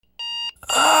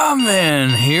Man,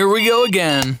 here we go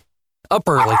again. Up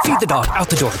early, feed the dog,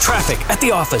 out the door, traffic, at the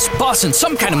office, boss in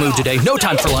some kind of mood today, no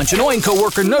time for lunch, annoying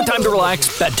coworker, no time to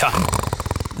relax, bedtime.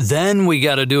 Then we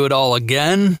gotta do it all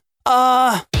again?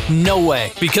 No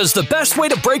way. Because the best way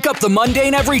to break up the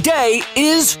mundane every day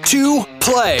is to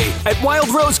play at Wild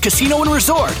Rose Casino and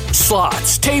Resort.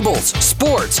 Slots, tables,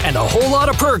 sports, and a whole lot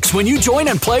of perks when you join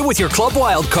and play with your Club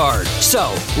Wild card.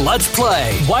 So, let's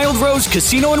play Wild Rose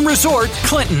Casino and Resort,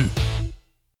 Clinton.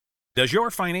 Does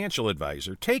your financial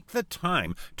advisor take the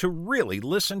time to really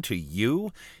listen to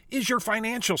you? Is your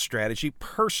financial strategy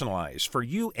personalized for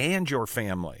you and your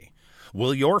family?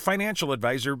 Will your financial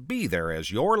advisor be there as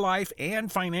your life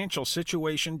and financial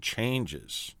situation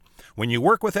changes? When you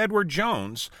work with Edward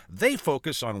Jones, they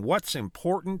focus on what's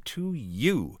important to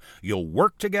you. You'll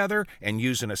work together and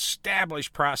use an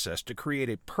established process to create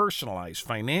a personalized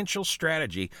financial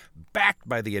strategy backed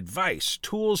by the advice,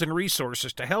 tools, and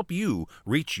resources to help you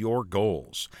reach your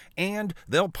goals. And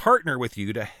they'll partner with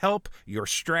you to help your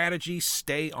strategy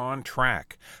stay on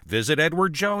track. Visit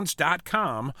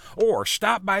edwardjones.com or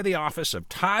stop by the office of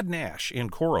Todd Nash in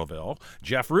Coralville,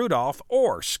 Jeff Rudolph,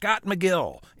 or Scott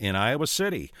McGill in Iowa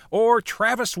City, or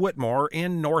Travis Whitmore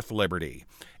in North Liberty.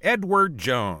 Edward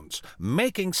Jones,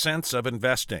 making sense of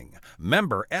investing.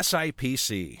 Member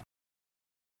SIPC.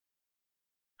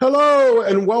 Hello,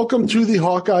 and welcome to the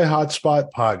Hawkeye Hotspot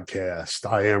Podcast.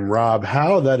 I am Rob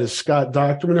Howe. That is Scott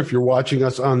Dochterman. If you're watching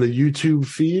us on the YouTube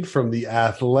feed from The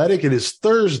Athletic, it is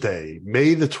Thursday,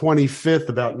 May the 25th,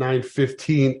 about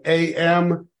 9:15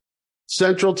 a.m.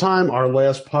 Central Time, our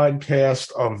last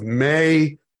podcast of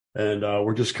May. And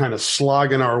we're just kind of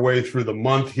slogging our way through the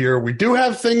month here. We do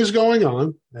have things going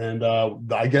on. And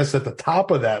I guess at the top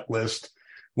of that list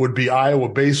would be Iowa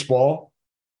baseball.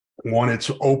 Won its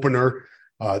opener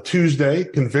Tuesday,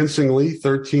 convincingly,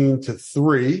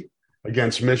 13-3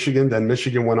 against Michigan. Then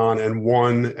Michigan went on and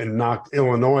won and knocked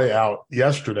Illinois out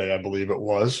yesterday, I believe it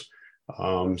was.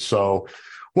 So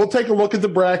we'll take a look at the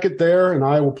bracket there, and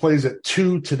Iowa plays at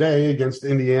 2 today against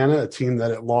Indiana, a team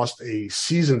that it lost a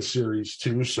season series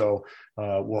to. So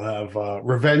we'll have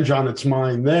revenge on its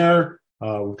mind there.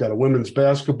 We've got a women's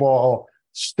basketball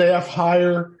staff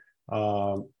hire.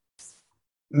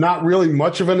 Not really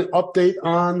much of an update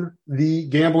on the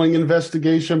gambling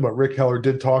investigation, but Rick Heller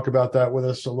did talk about that with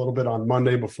us a little bit on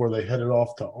Monday before they headed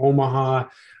off to Omaha.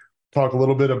 Talk a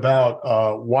little bit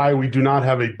about why we do not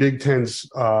have a Big Ten's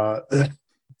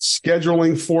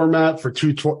scheduling format for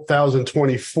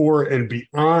 2024 and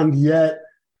beyond yet.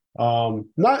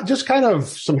 Not just kind of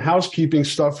some housekeeping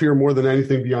stuff here more than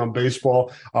anything beyond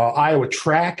baseball. Iowa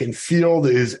track and field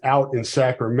is out in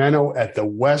Sacramento at the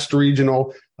West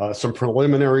Regional. Some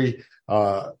preliminary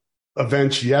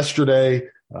events yesterday.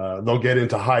 They'll get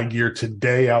into high gear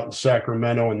today out in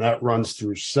Sacramento, and that runs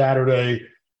through Saturday.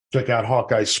 Check out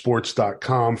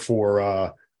HawkeyeSports.com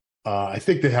for, I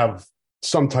think they have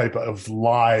some type of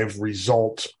live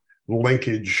result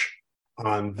linkage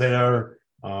on there.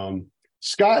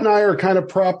 Scott and I are kind of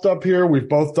propped up here. We've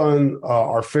both done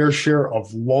our fair share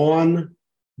of lawn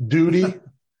duty,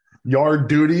 yard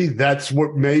duty. That's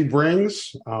what May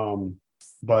brings.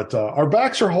 But our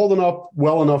backs are holding up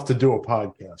well enough to do a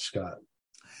podcast, Scott.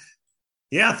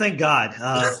 Yeah, thank God.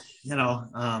 I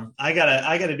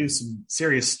gotta do some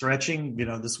serious stretching.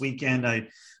 This weekend I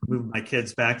moved my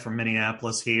kids back from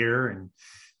Minneapolis here, and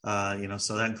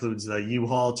so that includes the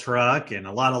U-Haul truck and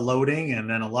a lot of loading and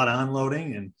then a lot of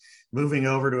unloading and moving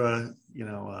over to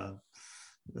an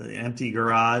empty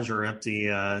garage or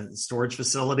empty storage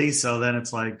facility. So then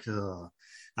it's like,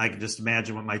 I can just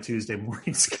imagine what my Tuesday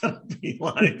morning's going to be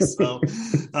like. So,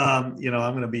 I'm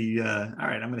going to be, all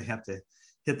right, I'm going to have to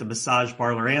hit the massage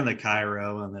parlor and the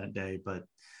Cairo on that day, but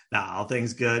all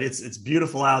things good. It's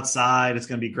beautiful outside. It's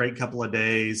going to be a great couple of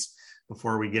days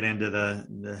before we get into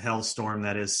the hellstorm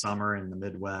that is summer in the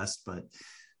Midwest. But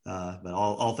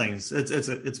all things,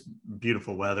 it's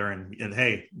beautiful weather, and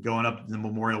hey, going up the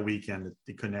Memorial Weekend,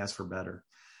 you couldn't ask for better.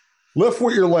 Lift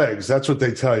with your legs. That's what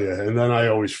they tell you. And then I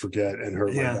always forget and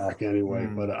hurt my back anyway.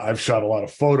 But I've shot a lot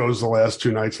of photos the last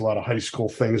 2 nights, a lot of high school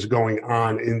things going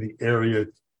on in the area,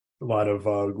 a lot of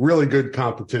really good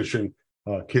competition,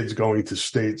 kids going to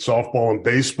state. Softball and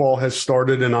baseball has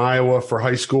started in Iowa for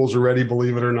high schools already,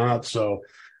 believe it or not. So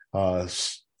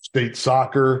state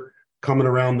soccer coming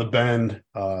around the bend.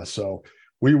 So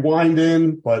we wind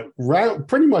in, but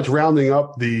pretty much rounding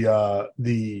up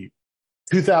the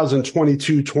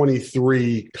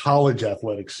 2022-23 college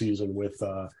athletic season with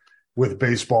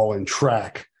baseball and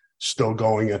track still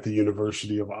going at the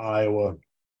University of Iowa.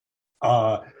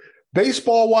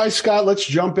 Baseball-wise, Scott, let's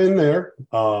jump in there.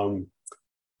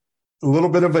 a little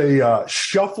bit of a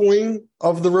shuffling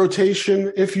of the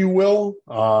rotation, if you will.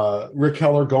 Rick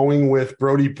Heller going with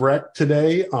Brody Brecht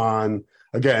today on,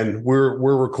 again, we're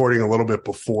recording a little bit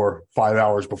before, 5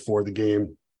 hours before the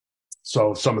game.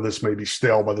 So some of this may be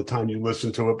stale by the time you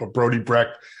listen to it, but Brody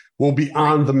Brecht will be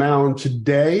on the mound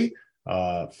today,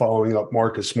 following up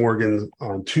Marcus Morgan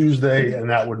on Tuesday. And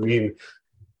that would mean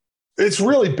it's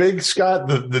really big, Scott,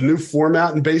 the new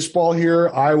format in baseball here.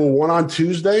 Iowa won on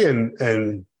Tuesday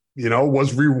and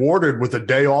was rewarded with a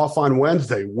day off on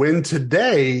Wednesday. Win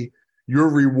today, you're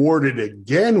rewarded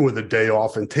again with a day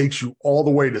off and takes you all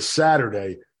the way to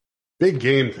Saturday. Big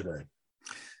game today.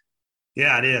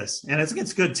 Yeah, it is. And it's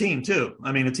against a good team, too.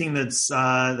 I mean, a team that's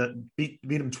that beat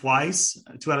them twice,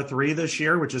 2 out of 3 this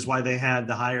year, which is why they had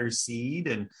the higher seed.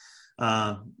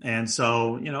 And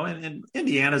so, and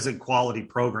Indiana's a quality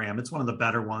program. It's one of the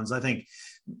better ones. I think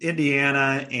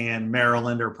Indiana and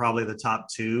Maryland are probably the top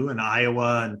 2, and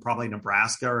Iowa and probably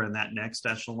Nebraska are in that next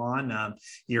echelon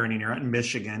year in and year out. And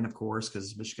Michigan, of course,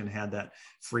 because Michigan had that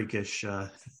freakish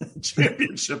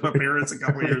championship appearance a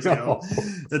couple years ago.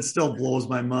 That still blows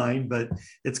my mind, but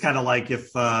it's kind of like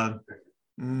if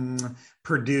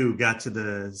Purdue got to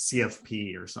the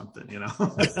CFP or something,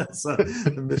 so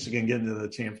Michigan getting to the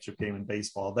championship game in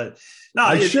baseball. But no,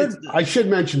 I should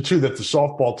mention too that the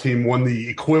softball team won the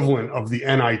equivalent of the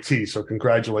NIT. So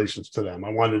congratulations to them.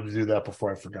 I wanted to do that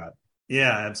before I forgot.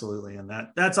 Yeah, absolutely. And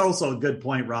that's also a good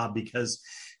point, Rob, because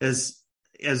as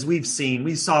we've seen,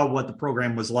 we saw what the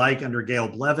program was like under Gail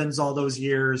Blevins all those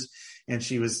years. And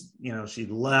she was, she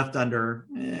left under,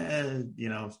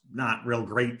 not real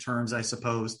great terms, I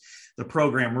suppose. The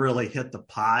program really hit the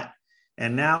pot.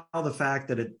 And now the fact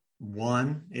that it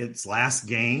won its last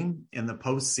game in the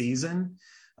postseason,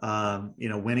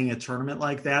 winning a tournament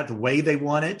like that, the way they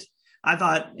won it, I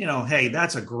thought, hey,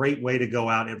 that's a great way to go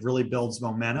out. It really builds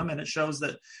momentum. And it shows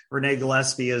that Renee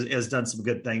Gillespie has done some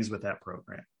good things with that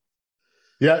program.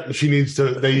 Yeah, she needs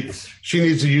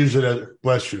to use it as,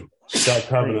 bless you. Scott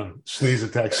having a sneeze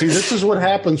attack. See, this is what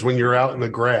happens when you're out in the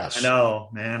grass. I know,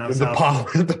 man. I was out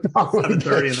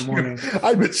 7:30 in the morning.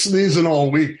 I've been sneezing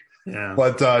all week. Yeah.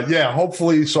 But,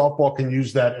 hopefully softball can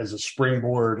use that as a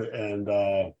springboard. And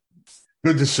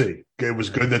good to see. It was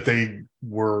good that they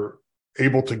were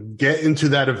able to get into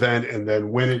that event and then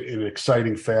win it in an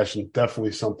exciting fashion.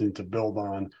 Definitely something to build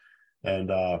on. And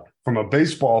from a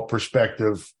baseball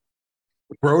perspective,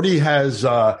 Brody has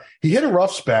he hit a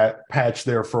rough patch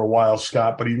there for a while,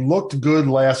 Scott, but he looked good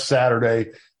last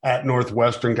Saturday at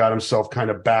Northwestern, got himself kind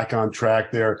of back on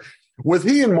track there. With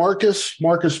he and Marcus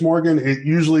Morgan, it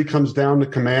usually comes down to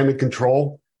command and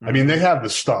control. I mean, they have the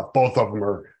stuff. Both of them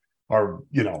are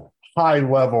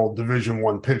high-level Division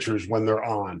I pitchers when they're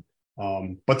on.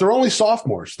 But they're only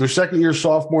sophomores. They're second-year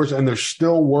sophomores, and they're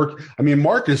still work. I mean,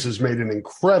 Marcus has made an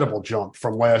incredible jump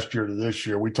from last year to this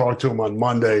year. We talked to him on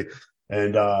Monday.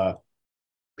 And I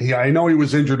know he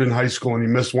was injured in high school and he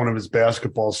missed one of his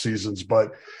basketball seasons,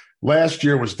 but last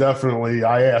year was definitely,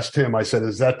 I asked him, I said,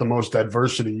 is that the most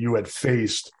adversity you had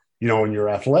faced, in your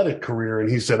athletic career? And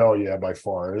he said, oh yeah, by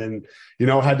far. And,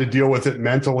 had to deal with it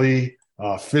mentally,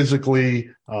 physically,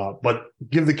 but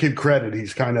give the kid credit.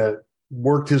 He's kind of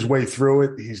worked his way through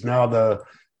it. He's now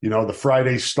the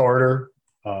Friday starter,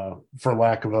 for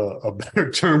lack of a better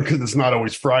term, because it's not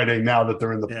always Friday now that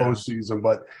they're in the postseason,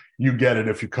 but you get it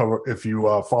if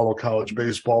you follow college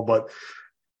baseball. But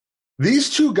these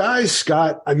two guys,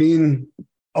 Scott, I mean,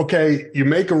 okay, you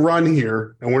make a run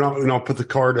here, and we're not going to put the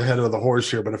cart ahead of the horse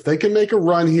here, but if they can make a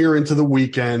run here into the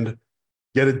weekend,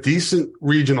 get a decent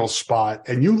regional spot,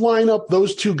 and you line up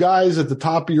those two guys at the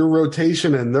top of your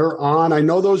rotation and they're on, I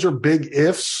know those are big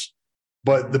ifs,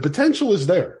 but the potential is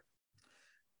there.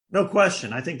 No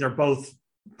question. I think they're both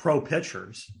pro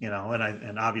pitchers,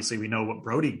 and obviously we know what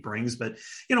Brody brings, but,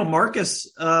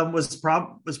 Marcus was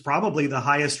probably the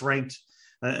highest ranked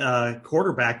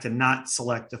quarterback to not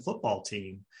select a football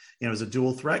team. As a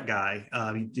dual threat guy,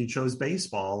 he chose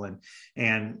baseball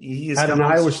and he had an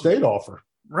Iowa State offer.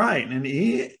 Right. And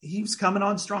he's coming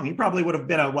on strong. He probably would have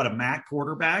been a MAC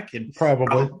quarterback and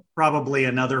probably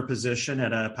another position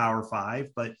at a Power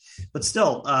 5, but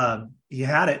still he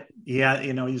had it.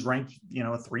 He's ranked,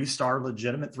 a 3-star,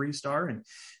 legitimate 3-star. And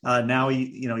now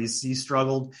he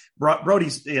struggled.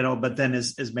 Brody's, but then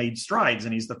has made strides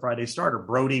and he's the Friday starter.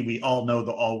 Brody, we all know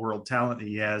the all world talent that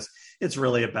he has. It's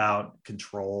really about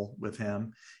control with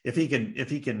him. If he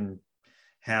can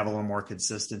have a little more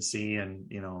consistency and,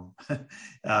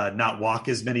 not walk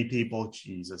as many people.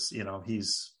 Jesus,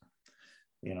 he's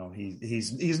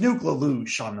Nuke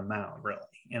LaLoosh on the mound, really.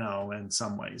 in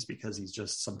some ways, because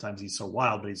sometimes he's so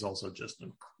wild, but he's also just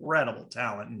incredible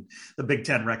talent. And the Big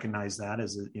Ten recognized that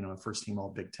as a first team all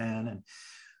Big Ten. And,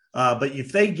 but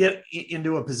if they get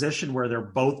into a position where they're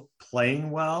both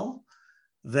playing well,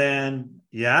 then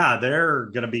they're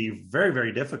going to be very,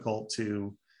 very difficult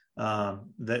to,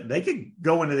 that they could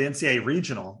go into the NCAA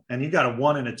regional, and you got a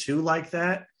 1 and a 2 like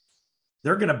that.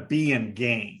 They're going to be in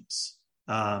games.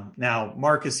 Now,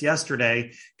 Marcus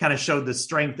yesterday kind of showed the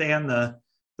strength and the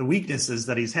weaknesses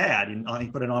that he's had. He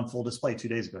put it on full display 2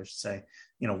 days ago, I should say.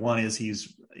 One is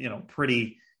he's,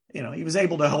 pretty, he was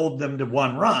able to hold them to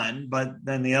one run, but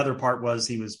then the other part was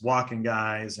he was walking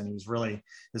guys, and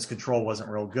his control wasn't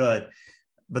real good.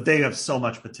 But they have so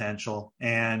much potential,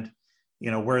 and,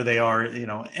 where they are,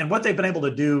 and what they've been able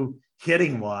to do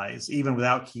hitting wise, even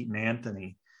without Keaton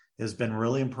Anthony, has been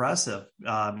really impressive.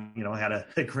 Had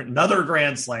another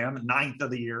grand slam, 9th of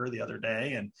the year the other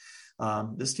day.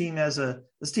 And this team is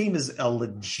a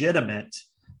legitimate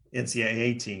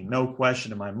NCAA team, no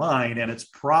question in my mind. And it's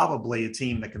probably a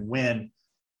team that can win.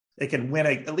 It can win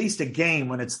at least a game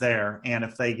when it's there. And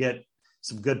if they get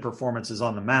some good performances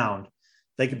on the mound,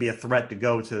 they could be a threat to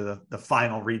go to the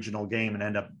final regional game and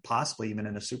end up possibly even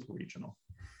in a super regional.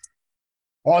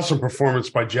 Awesome performance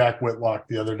by Jack Whitlock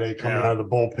the other day coming out of the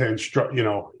bullpen.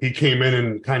 He came in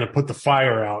and kind of put the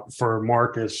fire out for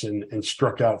Marcus and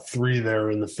struck out 3 there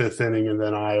in the 5th inning. And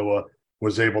then Iowa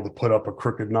was able to put up a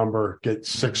crooked number, get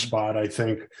 6th spot, I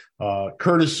think,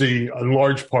 courtesy in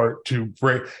large part to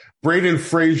Braden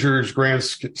Frazier's grand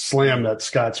slam that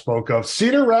Scott spoke of.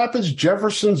 Cedar Rapids,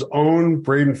 Jefferson's own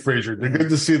Braden Frazier. They're good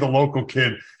to see the local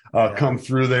kid come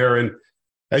through there.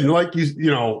 And like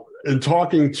in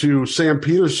talking to Sam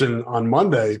Peterson on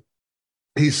Monday,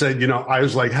 he said, I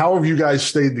was like, how have you guys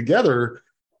stayed together?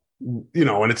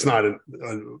 And it's not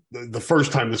the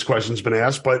first time this question's been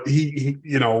asked, but he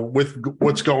with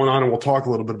what's going on, and we'll talk a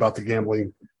little bit about the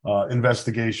gambling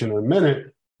investigation in a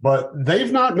minute, but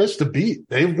they've not missed a beat.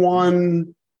 They've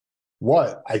won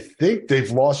I think they've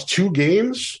lost 2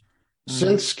 games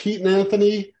since Keaton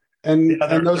Anthony and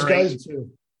those guys.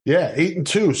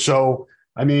 8-2. So,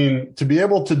 I mean, to be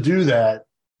able to do that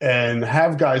and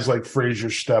have guys like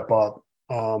Frazier step up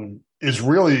is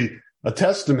really a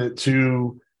testament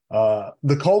to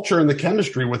the culture and the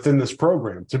chemistry within this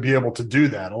program to be able to do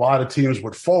that. A lot of teams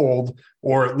would fold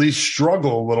or at least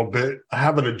struggle a little bit,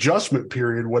 have an adjustment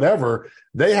period, whatever.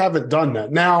 They haven't done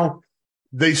that. Now,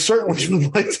 they certainly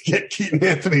would like to get Keaton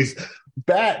Anthony's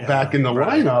bat back in the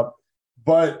lineup.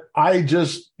 But I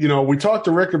just, we talked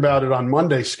to Rick about it on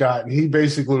Monday, Scott, and he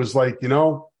basically was like,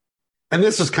 and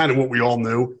this is kind of what we all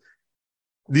knew.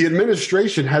 The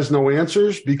administration has no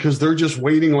answers because they're just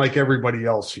waiting like everybody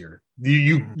else here.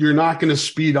 You're not going to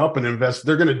speed up and invest.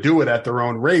 They're going to do it at their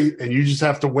own rate, and you just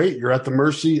have to wait. You're at the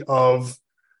mercy of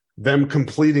them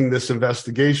completing this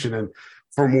investigation. And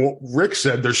from what Rick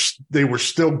said, they were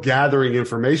still gathering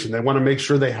information. They want to make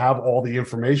sure they have all the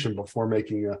information before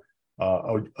making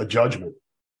a judgment.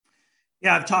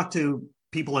 Yeah, I've talked to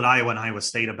people at Iowa and Iowa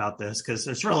State about this because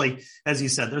there's really, as you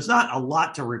said, there's not a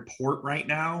lot to report right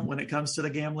now when it comes to the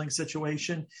gambling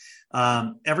situation.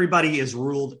 Everybody is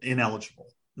ruled ineligible.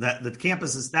 That the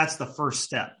campus that's the first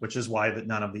step, which is why that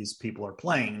none of these people are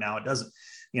playing. Now it doesn't,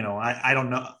 I don't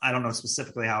know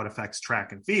specifically how it affects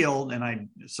track and field, and I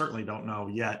certainly don't know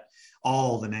yet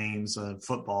all the names of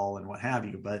football and what have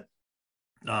you, but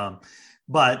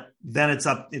then it's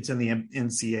in the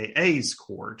NCAA's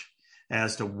court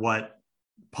as to what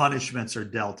punishments are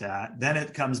dealt at. Then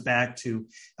it comes back to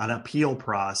an appeal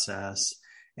process.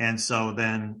 And so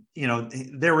then,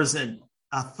 there was a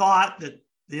thought that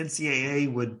the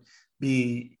NCAA would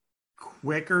be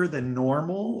quicker than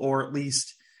normal, or at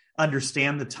least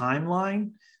understand the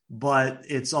timeline. But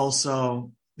it's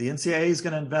also the NCAA is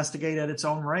going to investigate at its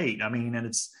own rate. I mean, and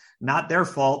it's not their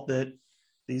fault that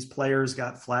these players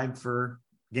got flagged for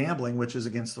gambling, which is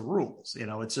against the rules.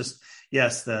 It's just,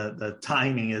 yes, the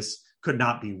timing could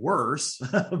not be worse,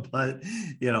 but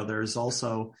there's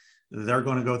also, they're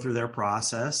going to go through their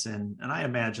process. And I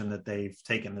imagine that they've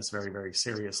taken this very, very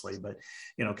seriously, but,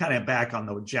 kind of back on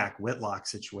the Jack Whitlock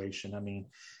situation. I mean,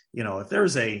 if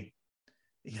there's a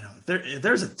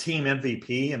team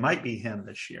MVP, it might be him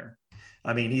this year.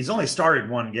 I mean, he's only started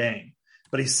 1 game,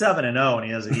 but he's 7-0 and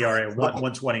he has an ERA of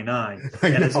 129.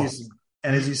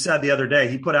 And as you said the other day,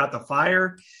 he put out the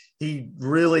fire. He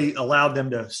really allowed them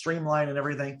to streamline and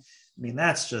everything. I mean,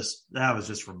 that was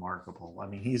just remarkable. I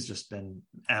mean, he's just been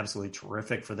absolutely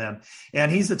terrific for them.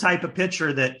 And he's the type of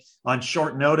pitcher that on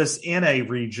short notice in a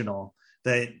regional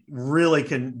that really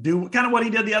can do kind of what he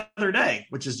did the other day,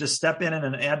 which is just step in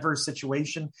an adverse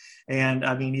situation. And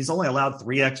I mean, he's only allowed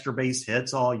 3 extra base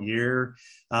hits all year.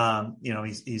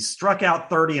 He's struck out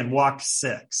 30 and walked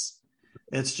 6.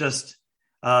 It's just,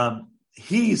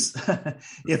 he's,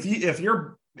 if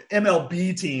your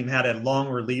MLB team had a long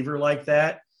reliever like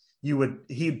that,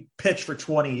 he'd pitch for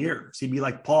 20 years. He'd be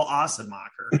like Paul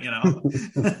Ossenmacher,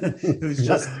 who's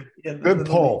just good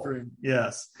pull.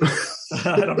 Yes.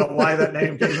 I don't know why that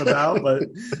name came about, but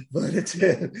it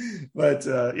did. But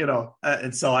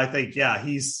and so I think,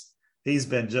 he's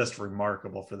been just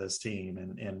remarkable for this team.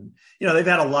 And they've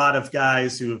had a lot of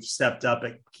guys who have stepped up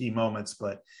at key moments,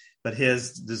 but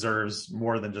his deserves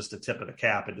more than just a tip of the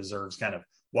cap. It deserves kind of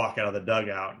walk out of the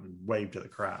dugout and wave to the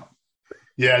crowd.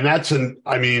 Yeah, and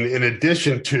in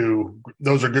addition to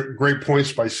those are great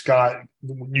points by Scott,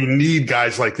 you need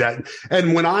guys like that.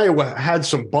 And when Iowa had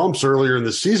some bumps earlier in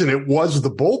the season, it was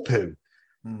the bullpen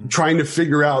trying to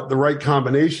figure out the right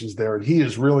combinations there. And he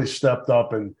has really stepped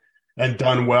up and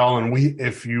done well. And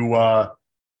if you're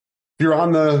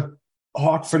on the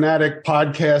Hawk Fanatic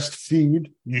podcast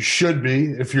feed, you should be.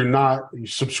 If you're not, you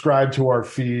subscribe to our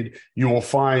feed, you will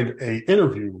find an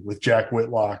interview with Jack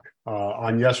Whitlock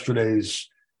on yesterday's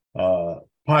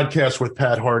podcast with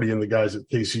Pat Hardy and the guys at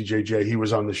KCJJ. He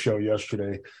was on the show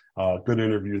yesterday. Good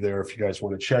interview there if you guys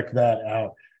want to check that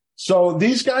out. So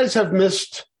these guys have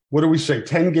missed,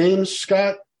 10 games,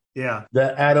 Scott? Yeah.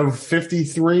 That out of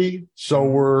 53. So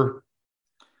we're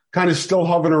kind of still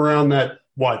hovering around that,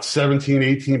 17,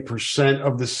 18%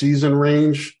 of the season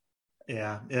range.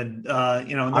 Yeah. And,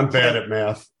 I'm bad at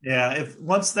math. Yeah.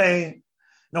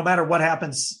 No matter what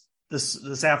happens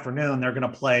this afternoon, they're going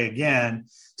to play again.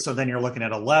 So then you're looking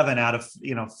at 11 out of,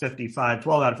 55,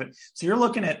 12 out of it. So you're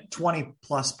looking at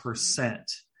 20+%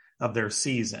 of their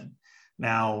season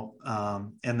now.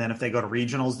 And then if they go to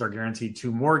regionals, they're guaranteed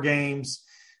 2 more games.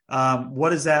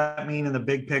 What does that mean in the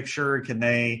big picture? Can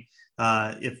they,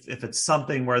 if it's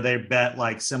something where they bet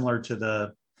like similar to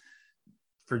the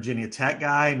Virginia Tech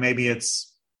guy, maybe it's,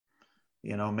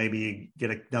 maybe you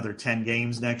get another 10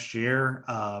 games next year.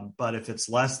 But if it's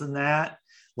less than that,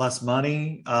 less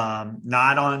money,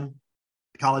 not on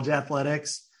college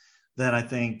athletics, then I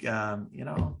think,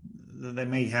 they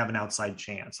may have an outside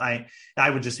chance. I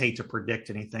would just hate to predict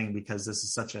anything because this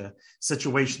is such a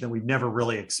situation that we've never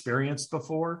really experienced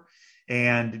before.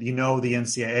 And, the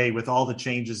NCAA with all the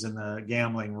changes in the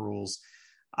gambling rules,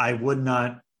 I would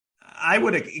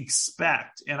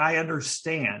expect, and I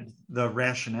understand the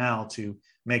rationale to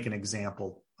make an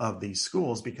example of these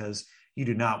schools because you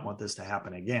do not want this to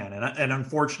happen again. And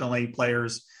unfortunately,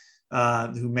 players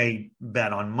who may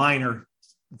bet on minor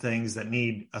things that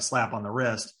need a slap on the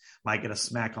wrist might get a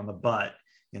smack on the butt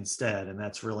instead. And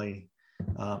that's really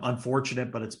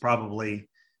unfortunate, but it's probably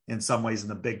in some ways in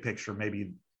the big picture,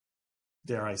 maybe,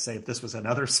 dare I say, if this was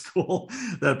another school,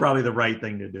 that's probably the right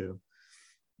thing to do.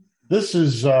 This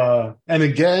is, and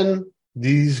again,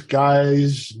 these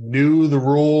guys knew the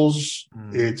rules.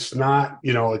 It's not,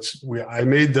 I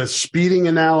made the speeding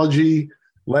analogy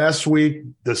last week.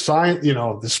 The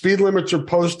speed limits are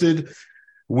posted.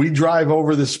 We drive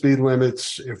over the speed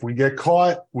limits. If we get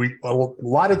caught, a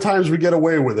lot of times we get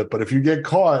away with it, but if you get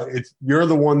caught, you're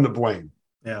the one to blame.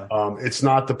 Yeah. It's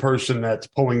not the person that's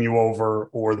pulling you over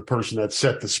or the person that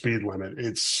set the speed limit.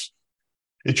 It's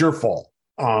your fault.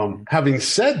 Having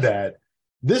said that,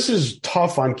 this is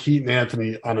tough on Keaton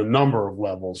Anthony on a number of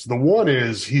levels. The one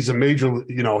is he's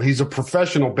a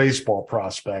professional baseball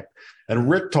prospect. And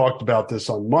Rick talked about this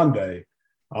on Monday.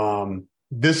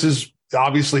 This is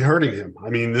obviously hurting him. I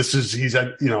mean,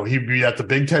 he'd be at the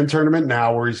Big Ten tournament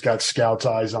now where he's got scouts'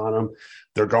 eyes on him.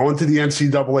 They're going to the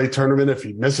NCAA tournament. If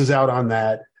he misses out on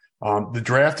that, the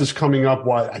draft is coming up,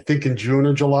 I think in June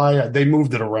or July. They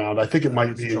moved it around. I think it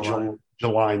might be in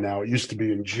July now. It used to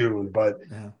be in June, but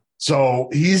yeah. So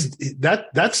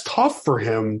that's tough for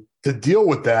him to deal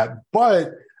with that. But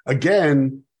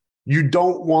again, you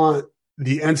don't want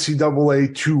the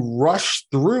NCAA to rush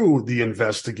through the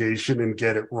investigation and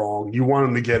get it wrong. You want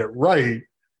them to get it right.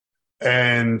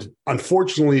 And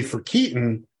unfortunately for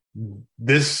Keaton,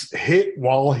 this hit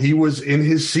while he was in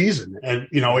his season. And,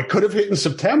 it could have hit in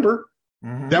September.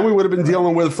 Mm-hmm. Then we would have been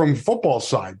dealing with it from football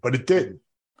side, but it didn't.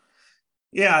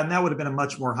 Yeah, and that would have been a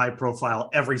much more high profile.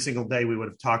 Every single day we would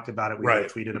have talked about it. We would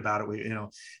have tweeted about it.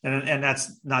 And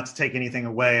that's not to take anything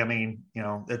away. I mean,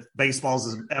 baseball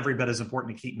is every bit as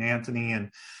important to Keaton Anthony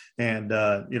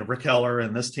and Rick Heller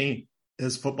and this team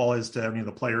as football is to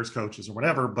the players, coaches, or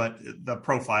whatever. But the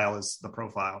profile is the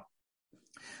profile.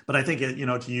 But I think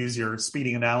to use your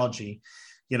speeding analogy,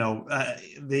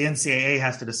 the NCAA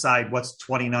has to decide what's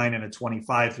 29 and a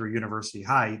 25 through University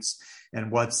Heights and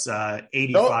what's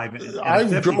 85 and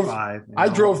 55. I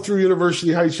drove through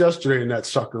University Heights yesterday, and that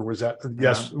sucker was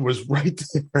was right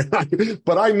there.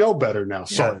 But I know better now.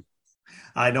 Sorry. Yeah.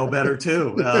 I know better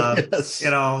too. Yes.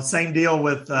 Same deal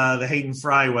with the Hayden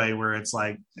Fryway, where it's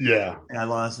like, I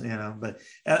lost, but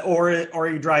or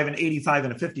you're driving 85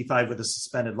 and a 55 with a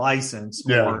suspended license,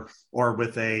 or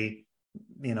with a,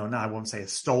 I won't say a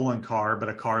stolen car, but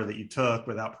a car that you took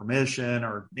without permission,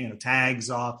 or tags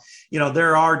off.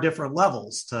 There are different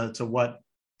levels to what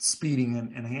speeding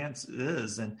and enhanced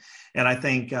is, and I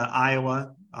think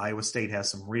Iowa State has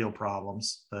some real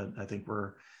problems that I think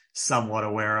we're somewhat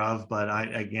aware of, but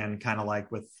I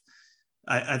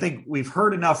think we've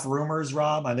heard enough rumors,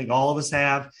 Rob. I think all of us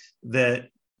have, that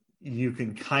you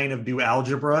can kind of do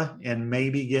algebra and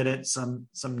maybe get at some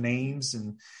names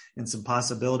and some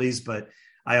possibilities, but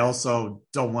I also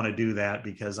don't want to do that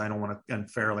because I don't want to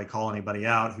unfairly call anybody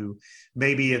out who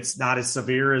maybe it's not as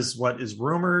severe as what is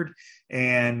rumored,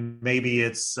 and maybe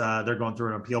it's they're going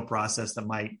through an appeal process that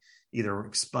might either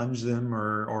expunge them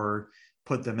or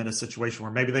put them in a situation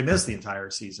where maybe they miss the entire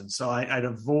season. So I'd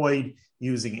avoid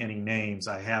using any names.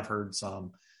 I have heard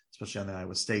some, especially on the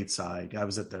Iowa State side. I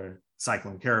was at the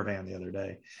Cyclone Caravan the other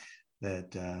day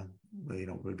that,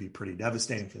 would be pretty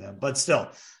devastating for them. But still,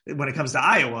 when it comes to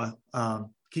Iowa,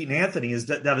 Keaton Anthony is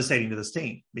devastating to this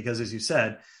team because, as you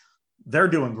said, they're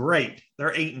doing great.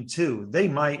 They're 8-2. They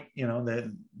might,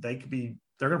 they're going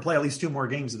to play at least 2 more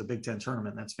games of the Big Ten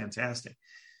tournament. That's fantastic.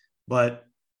 But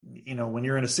when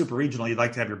you're in a super regional, you'd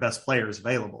like to have your best players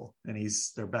available, and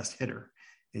he's their best hitter.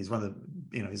 He's one of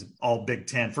the, he's all Big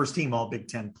Ten, first team all Big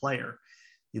Ten player.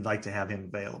 You'd like to have him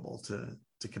available to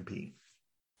compete.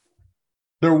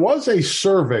 There was a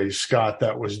survey, Scott,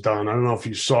 that was done. I don't know if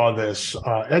you saw this.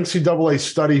 NCAA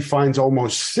study finds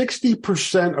almost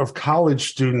 60% of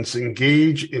college students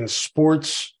engage in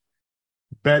sports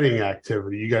betting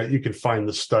activity. You can find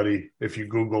the study if you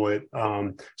Google it.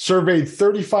 Surveyed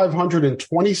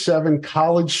 3,527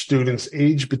 college students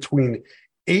aged between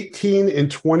 18 and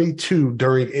 22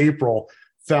 during April,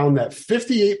 found that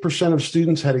 58% of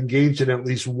students had engaged in at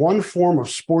least one form of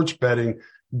sports betting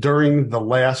during the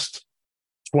last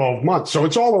 12 months. So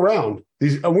it's all around.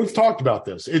 And we've talked about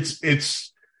this.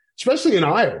 It's especially in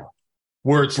Iowa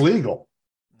where it's legal.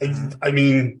 I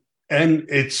mean, and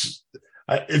it's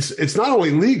not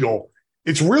only legal,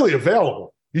 it's really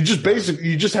available. You just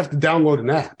have to download an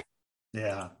app.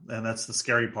 Yeah. And that's the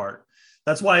scary part.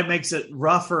 That's why it makes it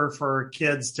rougher for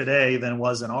kids today than it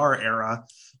was in our era,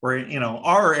 where,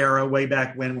 our era way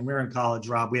back when we were in college,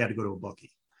 Rob, we had to go to a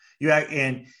bookie.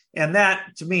 And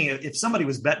that, to me, if somebody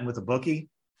was betting with a bookie,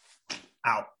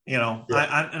 out,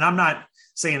 I'm not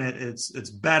saying it's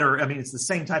better. I mean, it's the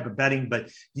same type of betting,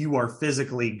 but you are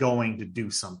physically going to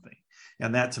do something.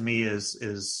 And that to me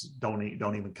is don't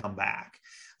even come back.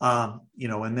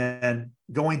 And then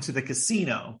going to the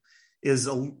casino is,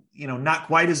 not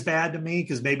quite as bad to me,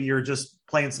 because maybe you're just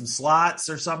playing some slots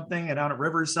or something and out at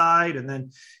Riverside, and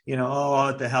then,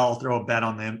 what the hell, throw a bet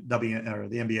on the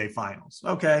the NBA finals.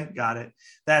 Okay. Got it.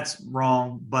 That's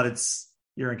wrong, but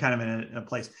you're kind of in a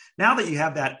place now that you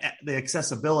have the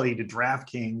accessibility to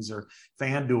DraftKings or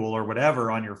FanDuel or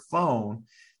whatever on your phone,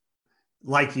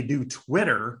 like you do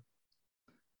Twitter.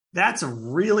 That's a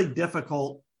really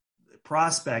difficult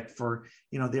prospect for,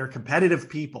 they're competitive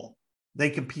people. They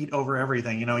compete over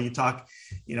everything. You talk,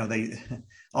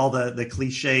 all the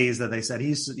cliches that they said,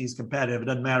 he's competitive. It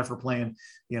doesn't matter if we're playing,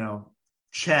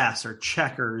 chess or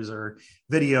checkers or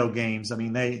video games. I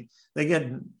mean, they get,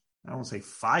 I won't say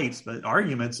fights, but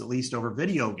arguments at least over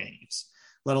video games,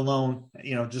 let alone,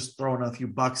 just throwing a few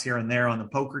bucks here and there on the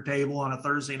poker table on a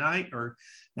Thursday night, or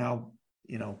now,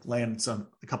 laying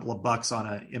a couple of bucks on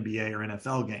an NBA or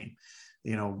NFL game,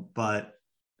 but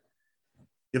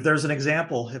if there's an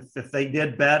example, if they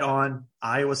did bet on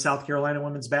Iowa, South Carolina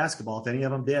women's basketball, if any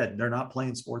of them did, they're not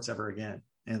playing sports ever again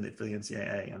for the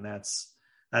NCAA. And that's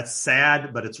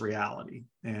sad, but it's reality.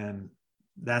 And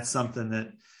that's something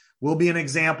that will be an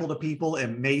example to people. It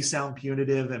may sound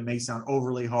punitive. It may sound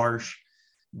overly harsh,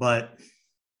 but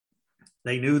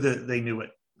they knew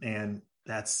it. And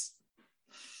that's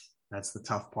the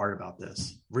tough part about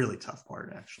this. Really tough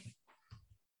part, actually.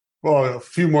 Well, a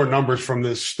few more numbers from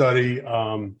this study.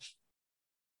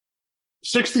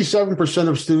 67%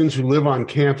 of students who live on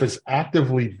campus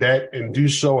actively bet and do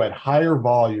so at higher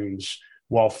volumes,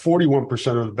 while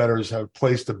 41% of the bettors have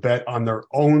placed a bet on their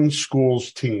own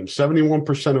school's team.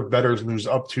 71% of bettors lose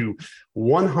up to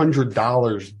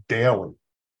 $100 daily.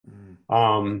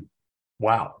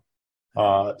 Wow.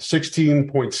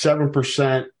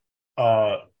 16.7%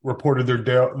 reported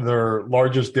their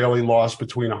largest daily loss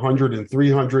between 100 and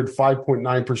 300,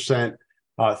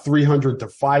 5.9%, 300 to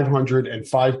 500, and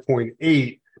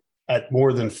 5.8 at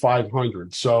more than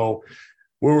 500. So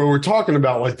when we're talking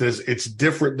about like this, it's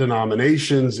different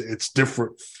denominations, it's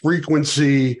different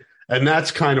frequency, and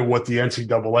that's kind of what the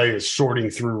NCAA is sorting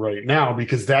through right now,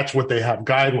 because that's what they have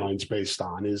guidelines based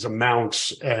on, is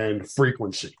amounts and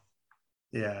frequency.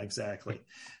 Yeah, exactly.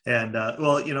 And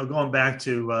going back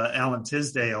to Alan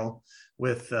Tisdale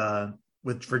with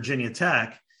Virginia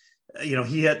Tech,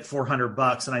 he hit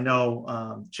 $400, and I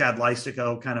know Chad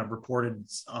Lystico kind of reported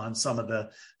on some of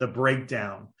the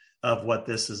breakdown of what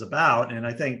this is about. And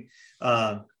I think,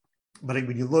 but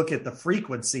when you look at the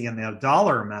frequency and the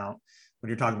dollar amount, when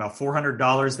you're talking about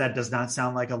 $400, that does not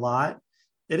sound like a lot.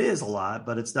 It is a lot,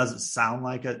 but it doesn't sound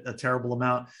like a terrible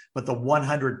amount. But the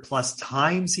 100 plus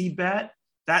times he bet,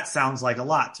 that sounds like a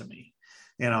lot to me.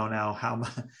 Now how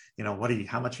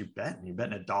much you betting? You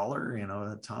betting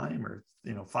 $1, a time, or,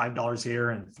 $5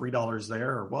 here and $3 there,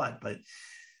 or what? But,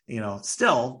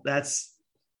 still that's,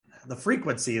 the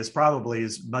frequency is probably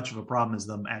as much of a problem as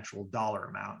the actual dollar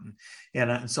amount.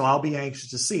 And so I'll be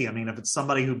anxious to see. I mean, if it's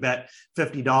somebody who bet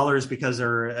 $50 because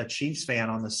they're a Chiefs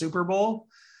fan on the Super Bowl,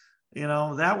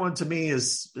 that one to me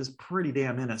is pretty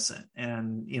damn innocent.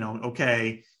 And,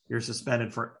 okay, you're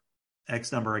suspended for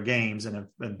X number of games, and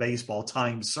in baseball,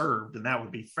 time served, and that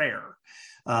would be fair.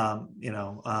 But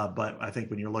I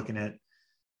think when you're looking at,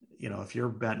 if you're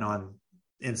betting on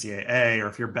NCAA, or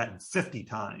if you're betting 50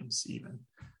 times even,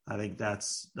 I think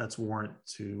that's warrant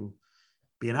to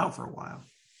being out for a while.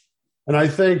 And I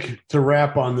think, to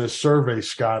wrap on this survey,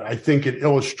 Scott, I think it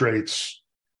illustrates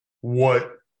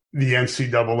what the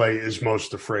NCAA is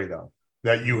most afraid of,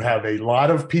 that you have a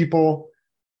lot of people,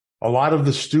 a lot of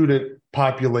the student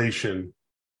population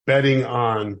betting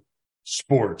on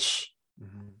sports,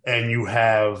 and you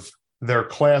have their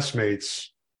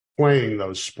classmates playing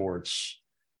those sports.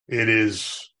 It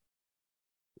is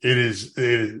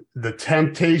the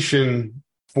temptation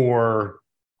for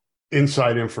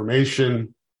inside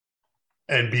information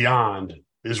and beyond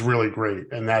is really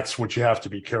great. And that's what you have to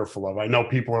be careful of. I know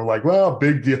people are like, well,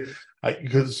 big deal.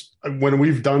 Because when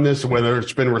we've done this, whether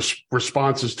it's been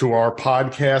responses to our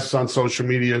podcasts on social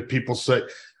media, people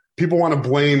want to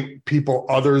blame people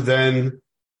other than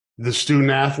the student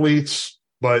athletes.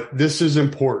 But this is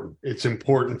important. It's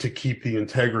important to keep the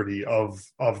integrity of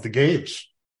the games.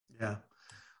 Yeah.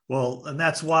 Well, and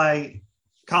that's why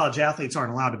college athletes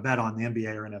aren't allowed to bet on the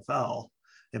NBA or NFL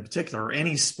in particular, or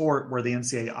any sport where the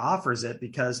NCAA offers it,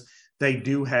 because they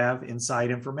do have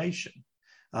inside information.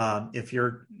 If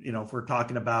we're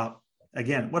talking about,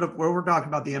 again, what we're talking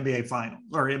about the NBA final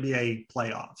or NBA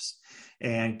playoffs,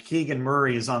 and Keegan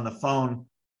Murray is on the phone,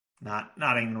 not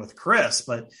even with Chris,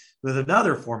 but with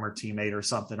another former teammate or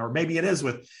something, or maybe it is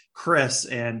with Chris,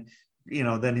 and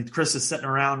then Chris is sitting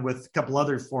around with a couple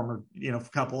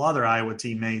other Iowa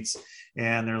teammates,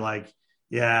 and they're like,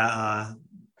 yeah,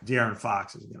 De'Aaron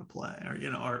Fox is going to play,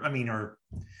 or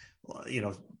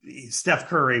Steph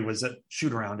Curry was at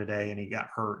shoot around today and he got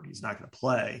hurt. He's not going to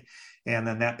play. And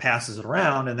then that passes it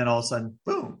around, and then all of a sudden,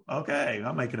 boom, okay,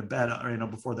 I'm making a bet,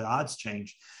 before the odds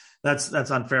change. That's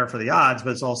unfair for the odds,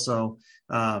 but it's also,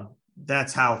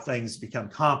 that's how things become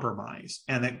compromised.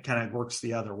 And it kind of works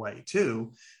the other way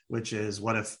too, which is,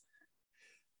 what if,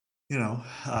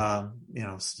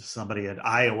 somebody at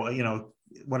Iowa,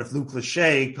 what if Luke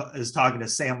Lachey is talking to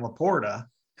Sam Laporta,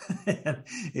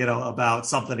 about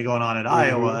something going on at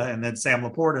Iowa, and then Sam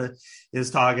Laporta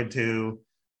is talking to,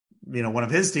 one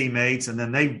of his teammates, and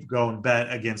then they go and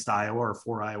bet against Iowa or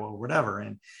for Iowa or whatever.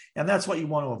 And that's what you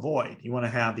want to avoid. You want to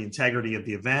have the integrity of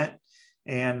the event.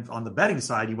 And on the betting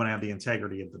side, you want to have the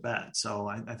integrity of the bet. So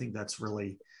I think that's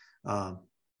really,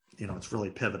 it's really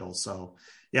pivotal. So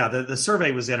yeah, the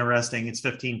survey was interesting. It's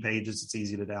 15 pages. It's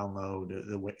easy to download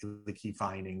the key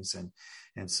findings.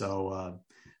 And so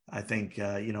I think,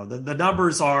 the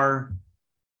numbers are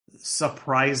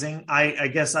surprising. I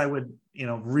guess I would,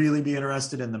 really be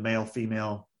interested in the male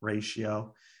female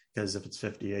ratio, because if it's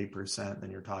 58%,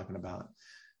 then you're talking about,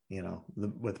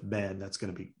 with men, that's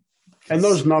going to be. And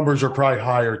those numbers are probably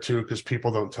higher too, because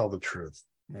people don't tell the truth.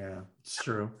 Yeah, it's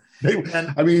true.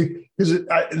 Because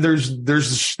there's the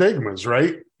stigmas,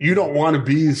 right? You don't want to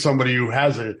be somebody who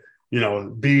has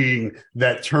being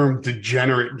that term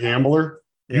degenerate gambler.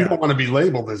 Yeah. You don't want to be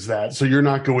labeled as that. So you're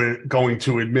not going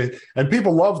to admit. And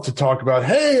people love to talk about,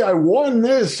 hey, I won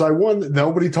this.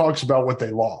 Nobody talks about what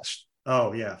they lost.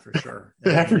 Oh, yeah, for sure.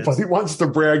 Everybody wants to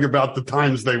brag about the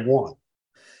times they won.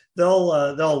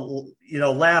 They'll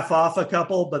laugh off a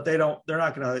couple, but they're not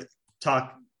going to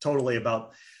talk totally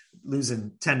about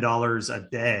losing $10 a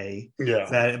day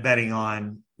betting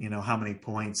on, how many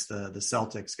points the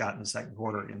Celtics got in the second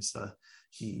quarter against the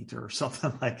Heat or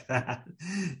something like that,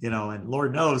 and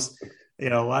Lord knows,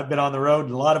 I've been on the road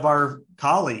and a lot of our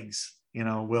colleagues,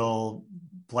 will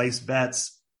place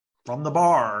bets from the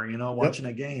bar, watching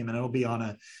a game, and it'll be on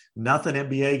a nothing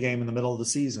NBA game in the middle of the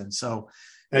season. So,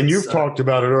 and you've talked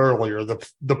about it earlier,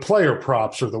 the player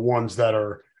props are the ones that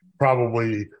are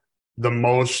probably the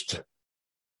most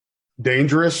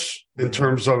dangerous in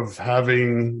terms of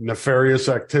having nefarious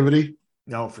activity.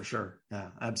 No, for sure. Yeah,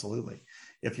 absolutely.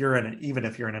 Even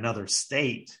if you're in another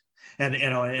state,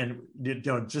 and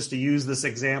just to use this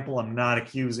example, I'm not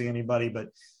accusing anybody, but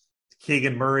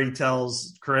Keegan Murray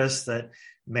tells Chris that,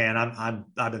 man,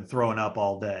 I've been throwing up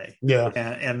all day. Yeah.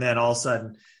 And then all of a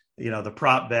sudden, the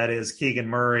prop bet is Keegan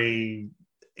Murray,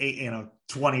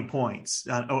 20 points,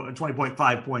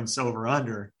 20.5 points over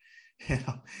under.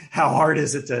 How hard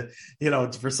is it to,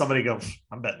 for somebody to go,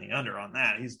 I'm betting the under on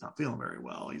that. He's not feeling very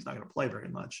well. He's not going to play very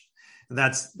much. And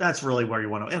that's really where you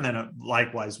want to, and then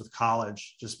likewise with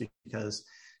college, just because,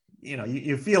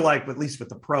 you feel like, at least with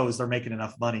the pros, they're making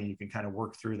enough money, you can kind of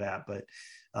work through that. But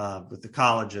with the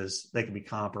colleges, they can be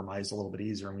compromised a little bit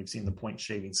easier. And we've seen the point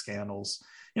shaving scandals,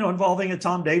 involving a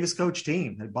Tom Davis coach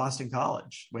team at Boston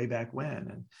College way back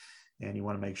when. And you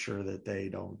want to make sure that they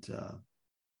don't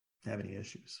have any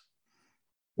issues.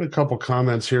 A couple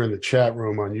comments here in the chat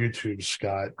room on YouTube,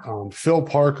 Scott. Phil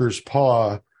Parker's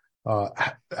paw.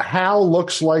 Hal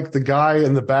looks like the guy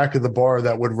in the back of the bar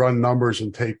that would run numbers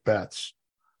and take bets.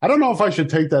 I don't know if I should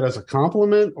take that as a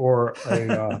compliment or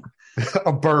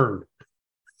a burn.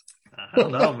 I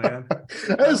don't know, man.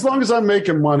 As long as I'm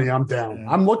making money, I'm down.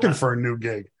 I'm looking for a new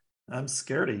gig. I'm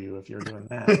scared of you if you're doing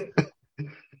that.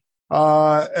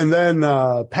 And then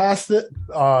past it,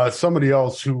 somebody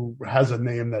else who has a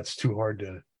name that's too hard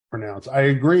to pronounce. I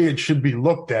agree it should be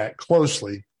looked at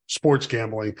closely, sports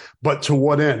gambling, but to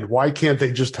what end? Why can't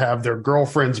they just have their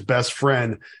girlfriend's best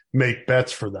friend make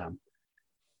bets for them?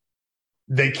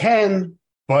 They can,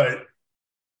 but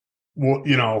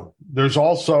there's a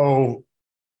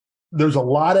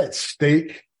lot at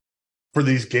stake for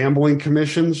these gambling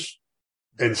commissions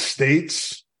and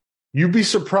states. You'd be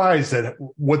surprised at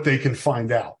what they can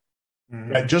find out.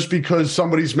 Mm-hmm. That just because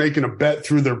somebody's making a bet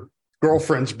through their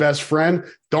girlfriend's best friend,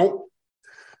 don't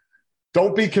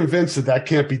be convinced that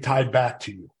can't be tied back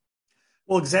to you.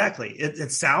 Well, exactly.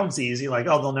 It sounds easy, like,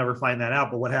 oh, they'll never find that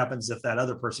out. But what happens if that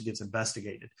other person gets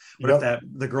investigated? What if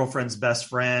the girlfriend's best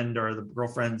friend or the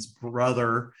girlfriend's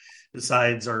brother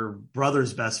decides, or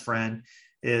brother's best friend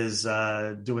is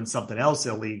doing something else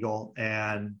illegal,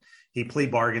 and he plea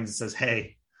bargains and says,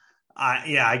 hey,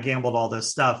 I gambled all this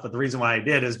stuff, but the reason why I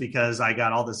did is because I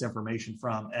got all this information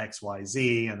from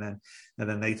XYZ, and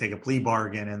then they take a plea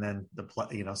bargain, and then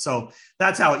so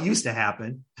that's how it used to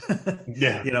happen.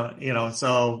 Yeah.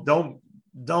 So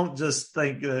don't just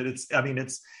think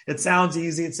that it sounds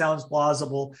easy. It sounds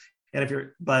plausible. And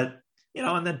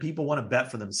and then people want to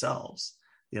bet for themselves.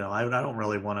 I don't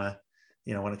really want to,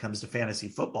 when it comes to fantasy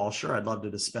football, sure, I'd love to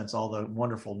dispense all the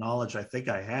wonderful knowledge I think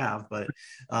I have, but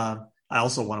I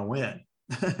also want to win,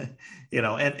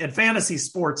 and fantasy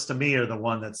sports to me are the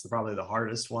one that's probably the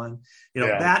hardest one,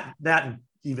 that and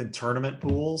even tournament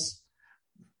pools,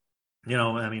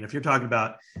 if you're talking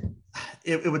about,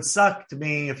 it would suck to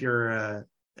me if you're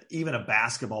even a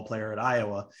basketball player at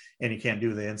Iowa and you can't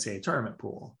do the NCAA tournament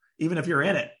pool, even if you're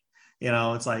in it,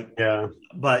 it's like, yeah,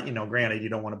 but, granted, you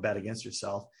don't want to bet against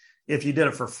yourself. If you did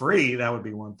it for free, that would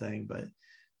be one thing.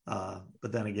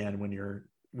 But then again, when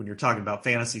you're talking about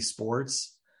fantasy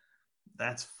sports,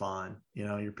 that's fun.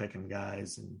 You're picking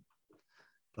guys,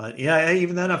 but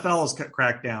even the NFL has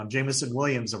cracked down. Jamison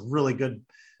Williams, a really good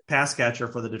pass catcher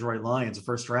for the Detroit Lions, a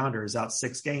first rounder, is out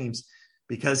 6 games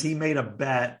because he made a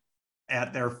bet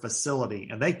at their facility,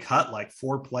 and they cut like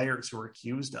 4 players who were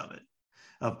accused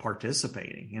of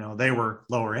participating. They were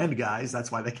lower end guys.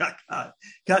 That's why they got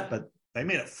cut, but they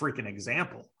made a freaking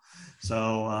example.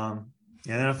 So,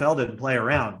 the NFL didn't play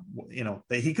around.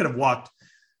 He could have walked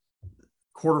a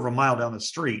quarter of a mile down the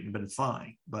street and been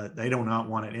fine, but they do not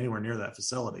want it anywhere near that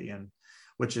facility, and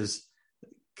which is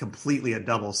completely a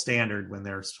double standard when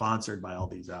they're sponsored by all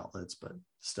these outlets, but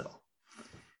still.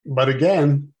 But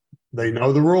again, they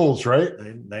know the rules, right?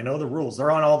 They know the rules.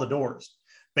 They're on all the doors.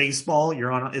 Baseball,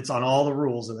 it's on all the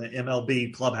rules in the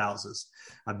MLB clubhouses.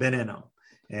 I've been in them.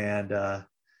 And,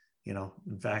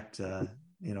 in fact,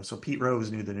 so Pete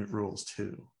Rose knew the new rules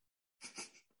too.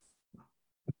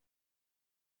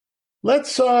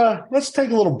 Let's take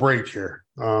a little break here.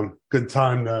 Good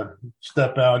time to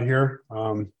step out here.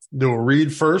 Do a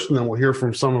read first, and then we'll hear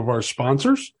from some of our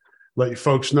sponsors. Let you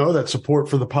folks know that support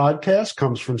for the podcast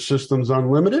comes from Systems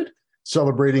Unlimited,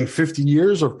 celebrating 50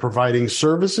 years of providing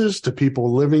services to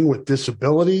people living with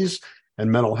disabilities and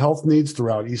mental health needs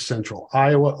throughout East Central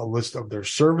Iowa. A list of their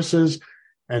services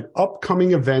and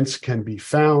upcoming events can be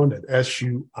found at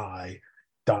SUI.org.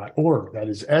 That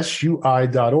is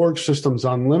SUI.org, Systems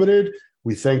Unlimited.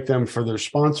 We thank them for their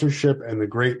sponsorship and the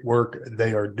great work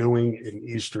they are doing in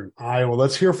Eastern Iowa.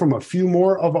 Let's hear from a few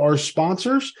more of our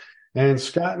sponsors. And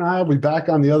Scott and I will be back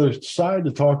on the other side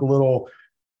to talk a little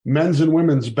men's and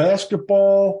women's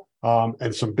basketball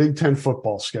and some Big Ten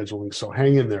football scheduling. So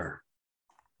hang in there.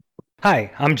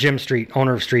 Hi, I'm Jim Street,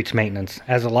 owner of Streets Maintenance.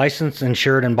 As a licensed,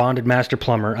 insured, and bonded master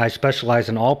plumber, I specialize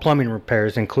in all plumbing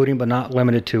repairs, including but not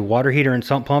limited to water heater and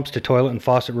sump pumps to toilet and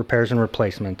faucet repairs and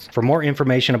replacements. For more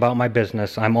information about my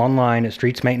business, I'm online at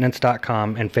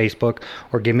streetsmaintenance.com and Facebook,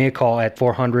 or give me a call at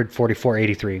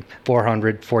 400-4483,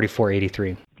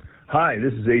 400-4483. Hi,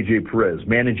 this is AJ Perez,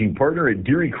 managing partner at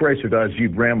Deary Chrysler Dodge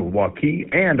Jeep Ram of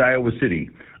Waukee and Iowa City.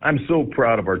 I'm so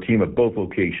proud of our team at both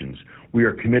locations. We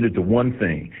are committed to one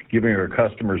thing, giving our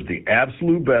customers the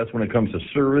absolute best when it comes to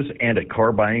service and a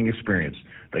car buying experience,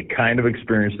 the kind of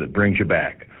experience that brings you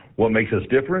back. What makes us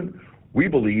different? We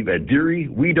believe at Deary,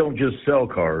 we don't just sell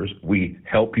cars, we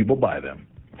help people buy them.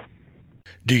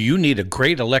 Do you need a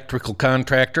great electrical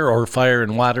contractor or fire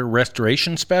and water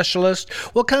restoration specialist?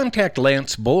 Well, contact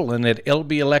Lance Bolin at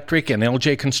LB Electric and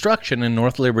LJ Construction in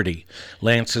North Liberty.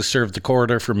 Lance has served the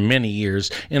corridor for many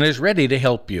years and is ready to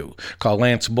help you. Call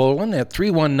Lance Bolin at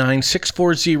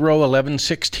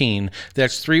 319-640-1116.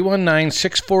 That's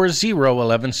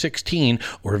 319-640-1116,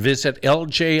 or visit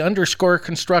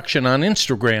LJ_construction on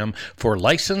Instagram for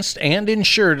licensed and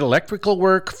insured electrical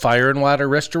work, fire and water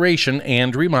restoration,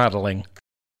 and remodeling.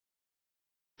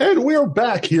 And we're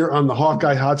back here on the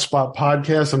Hawkeye Hotspot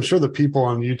Podcast. I'm sure the people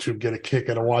on YouTube get a kick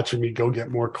out of watching me go get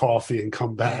more coffee and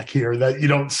come back here. That you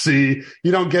don't see,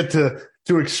 you don't get to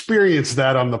experience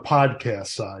that on the podcast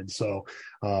side. So,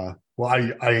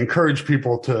 I encourage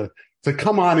people to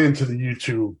come on into the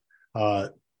YouTube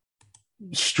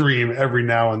stream every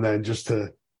now and then just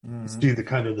to see the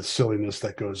kind of the silliness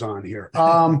that goes on here.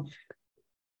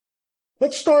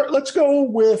 Let's go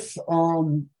with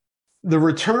the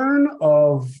return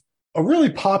of a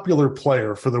really popular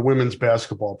player for the women's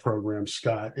basketball program,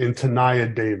 Scott, in Tania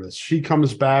Davis. She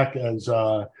comes back as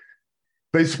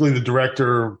basically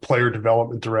the player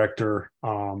development director,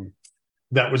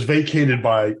 that was vacated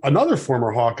by another former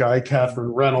Hawkeye,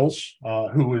 Catherine Reynolds,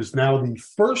 who is now the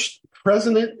first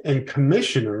president and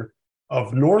commissioner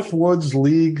of Northwoods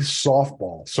League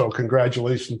softball. So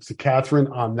congratulations to Catherine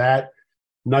on that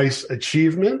nice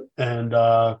achievement. And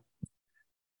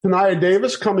Tania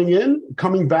Davis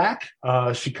coming back.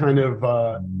 She kind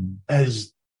of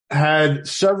has had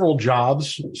several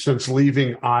jobs since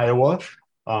leaving Iowa,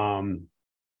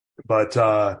 but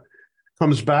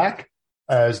comes back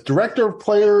as director of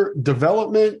player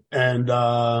development, and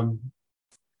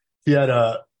he had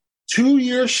a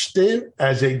 2-year stint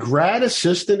as a grad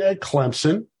assistant at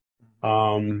Clemson.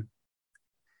 And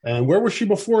where was she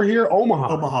before here?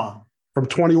 Omaha. From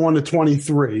 21 to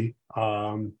 23.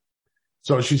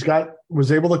 So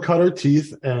was able to cut her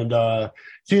teeth, and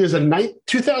she is a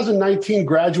 2019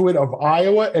 graduate of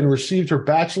Iowa and received her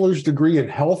bachelor's degree in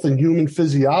health and human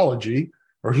psychology,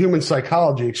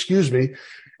 excuse me.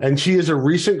 And she is a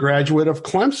recent graduate of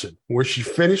Clemson, where she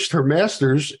finished her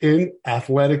master's in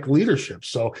athletic leadership.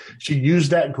 So she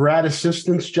used that grad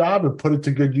assistant's job and put it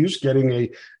to good use, getting a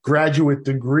graduate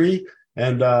degree.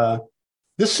 And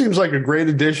this seems like a great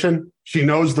addition. She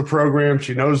knows the program.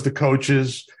 She knows the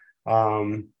coaches.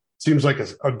 Seems like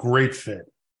a great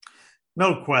fit.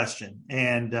 No question.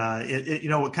 And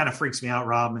what kind of freaks me out,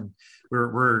 Rob, and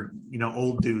we're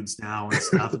old dudes now and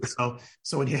stuff.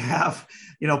 so when you have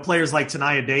players like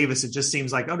Tania Davis, it just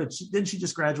seems like, didn't she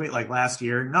just graduate like last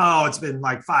year? No, it's been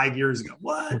like 5 years ago.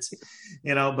 What?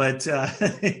 But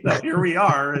here we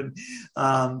are. And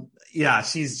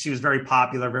she was very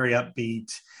popular, very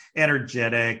upbeat,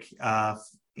 energetic.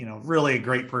 Really a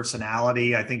great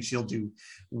personality. I think she'll do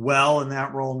well in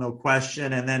that role, no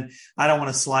question. And then I don't want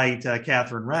to slight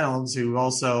Catherine Reynolds, who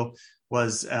also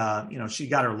was, she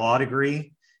got her law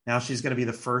degree. Now she's going to be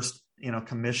the first,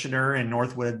 commissioner in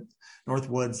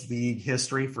Northwoods League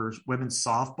history for women's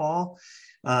softball,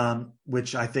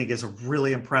 which I think is a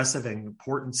really impressive and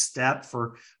important step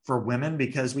for women,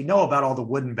 because we know about all the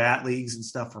wooden bat leagues and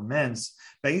stuff for men's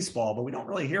baseball, but we don't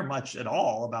really hear much at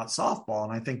all about softball.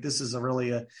 And I think this is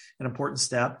an important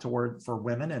step for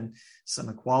women, and some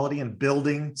equality in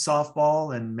building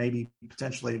softball, and maybe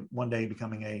potentially one day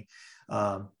becoming a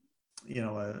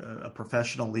a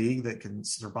professional league that can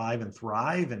survive and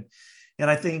thrive. And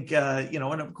I think,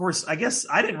 and of course, I guess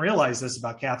I didn't realize this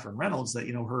about Catherine Reynolds, that,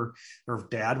 her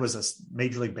dad was a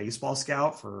Major League Baseball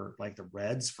scout for like the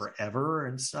Reds forever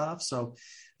and stuff. So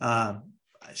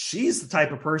she's the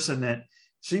type of person that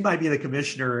she might be the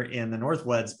commissioner in the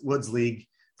Northwoods League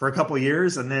for a couple of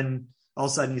years. And then all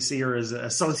of a sudden you see her as an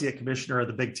associate commissioner of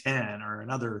the Big Ten or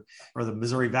the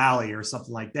Missouri Valley or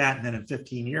something like that. And then in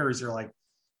 15 years, you're like,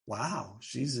 wow,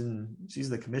 she's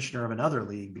the commissioner of another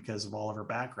league because of all of her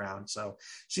background. So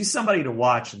she's somebody to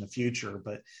watch in the future,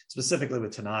 but specifically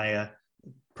with Tania,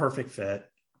 perfect fit,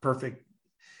 perfect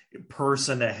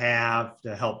person to have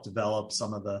to help develop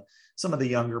some of the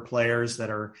younger players that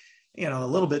are, a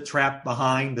little bit trapped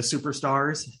behind the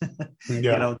superstars,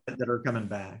 that are coming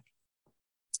back.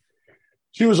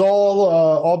 She was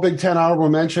all Big Ten honorable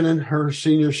mention in her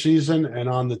senior season and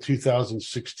on the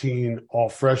 2016 all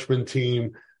freshman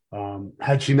team.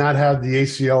 Had she not had the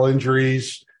ACL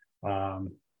injuries,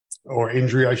 or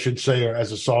injury, I should say,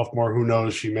 as a sophomore, who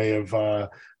knows, she may have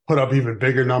put up even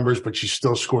bigger numbers, but she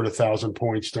still scored 1,000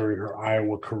 points during her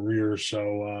Iowa career.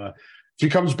 So she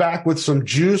comes back with some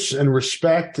juice and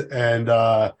respect, and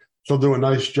she'll do a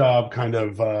nice job kind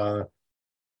of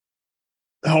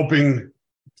helping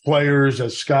players,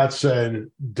 as Scott said,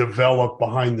 develop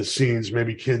behind the scenes,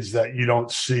 maybe kids that you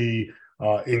don't see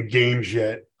in games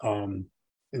yet.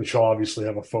 And she'll obviously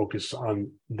have a focus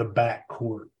on the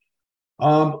backcourt.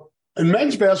 In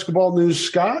men's basketball news,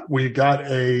 Scott, we got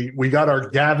our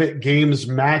Gavitt Games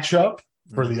matchup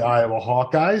for the Iowa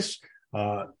Hawkeyes.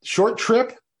 Short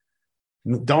trip.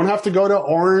 Don't have to go to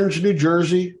Orange, New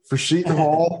Jersey for Seton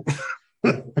Hall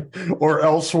or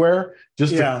elsewhere.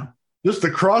 Just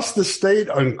across the state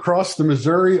and across the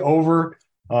Missouri over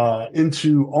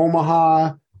into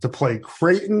Omaha to play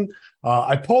Creighton.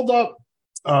 I pulled up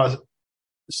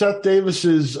Seth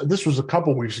Davis's, this was a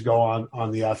couple weeks ago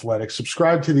on The Athletic.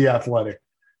 Subscribe to The Athletic.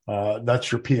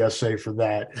 That's your PSA for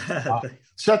that.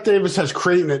 Seth Davis has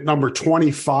Creighton at number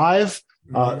 25.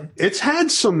 It's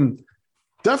had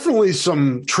definitely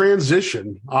some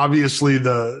transition. Obviously,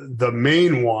 the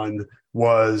main one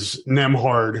was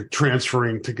Nembhard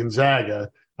transferring to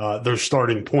Gonzaga, their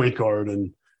starting point guard.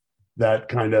 And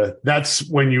that's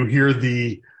when you hear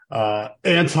the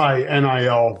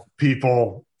anti-NIL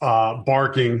people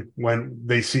barking when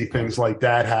they see things like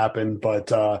that happen.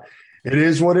 But it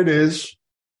is what it is.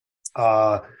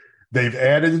 They've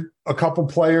added a couple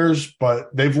players,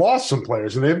 but they've lost some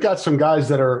players, and they've got some guys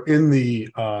that are in the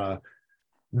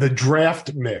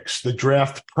draft mix, the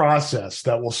draft process,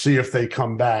 that we'll see if they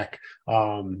come back.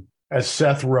 As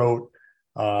Seth wrote,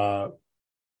 Baylor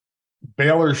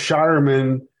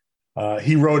Shireman,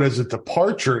 he wrote as a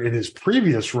departure in his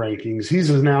previous rankings, he's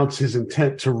announced his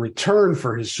intent to return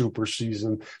for his super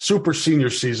senior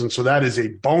season. So that is a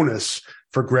bonus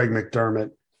for Greg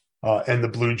McDermott and the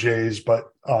Blue Jays. But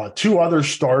two other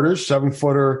starters,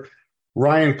 7-footer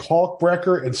Ryan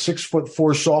Kalkbrecker and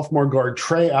 6'4" sophomore guard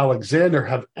Trey Alexander,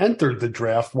 have entered the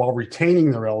draft while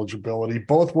retaining their eligibility.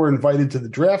 Both were invited to the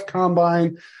draft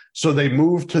combine, so they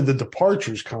moved to the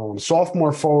departures column.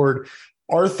 Sophomore forward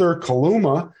Arthur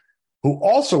Kaluma, who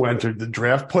also entered the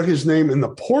draft, put his name in the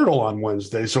portal on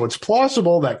Wednesday. So it's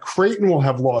plausible that Creighton will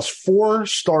have lost 4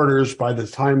 starters by the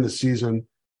time the season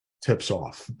tips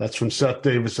off. That's from Seth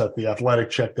Davis at The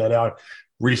Athletic. Check that out.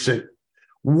 Recent,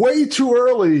 way too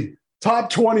early, top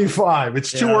 25.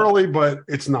 It's too early, but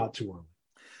it's not too early.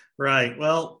 Right.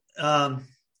 Well,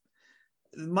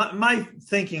 my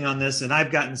thinking on this, and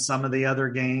I've gotten some of the other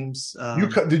games.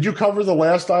 Did you cover the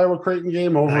last Iowa-Creighton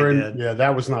game over did. Yeah,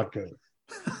 that was not good.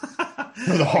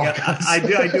 I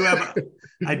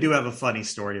do have a funny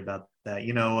story about that.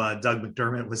 Doug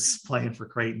McDermott was playing for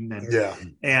Creighton,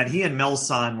 and he and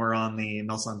Melson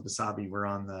Basabi were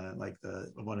on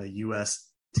the one of the U.S.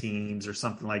 teams or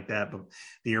something like that, but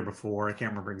the year before, I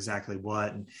can't remember exactly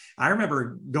what. And I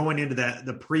remember going into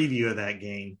the preview of that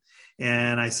game,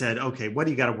 and I said, "Okay, what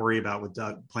do you got to worry about with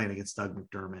Doug playing against Doug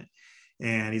McDermott?"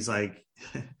 And he's like,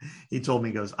 he told me,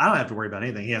 he goes, "I don't have to worry about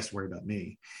anything. He has to worry about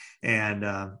me." And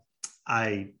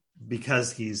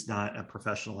because he's not a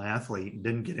professional athlete and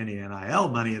didn't get any NIL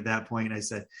money at that point, I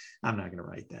said, I'm not going to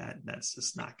write that. That's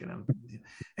just not going to.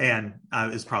 And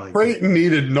it's probably Creighton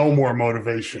needed no more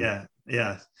motivation.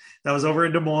 Yeah. That was over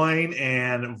in Des Moines,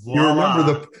 and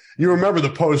voila. You remember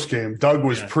the post game. Doug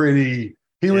was pretty.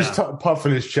 He was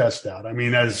puffing his chest out. I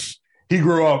mean, as he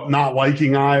grew up not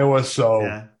liking Iowa,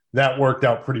 so that worked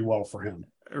out pretty well for him.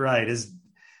 Right.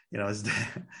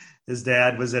 His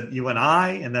dad was at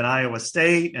UNI and then Iowa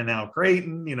State and now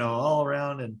Creighton, all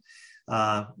around. And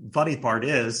funny part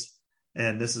is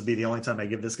and this would be the only time I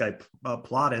give this guy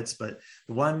plaudits, but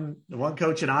the one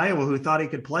coach in Iowa who thought he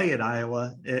could play at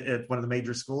Iowa at one of the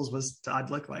major schools was Todd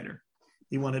Licklider.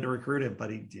 He wanted to recruit him, but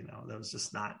that was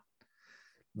just not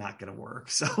going to work.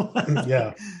 So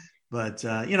yeah. But,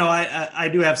 I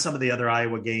do have some of the other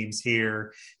Iowa games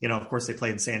here. Of course, they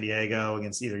played in San Diego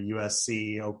against either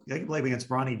USC. They can play against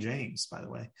Bronny James, by the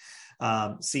way.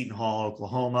 Seton Hall,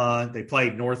 Oklahoma. They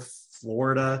played North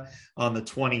Florida on the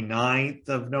 29th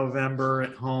of November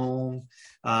at home.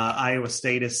 Iowa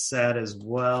State is set as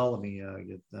well. Let me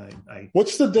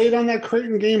What's the date on that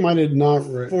Creighton game? I did not.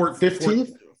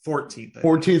 15th? 14th.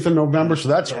 14th of November. So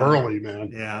that's early, man.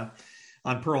 Yeah.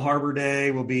 On Pearl Harbor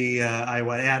Day will be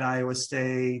Iowa at Iowa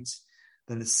State.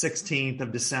 Then the 16th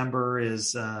of December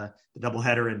is the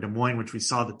doubleheader in Des Moines, which we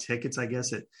saw the tickets, I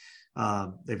guess.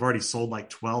 They've already sold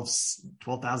like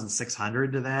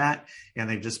 12,600 to that, and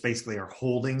they just basically are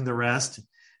holding the rest.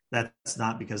 That's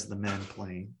not because of the men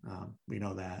playing. We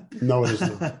know that. No, it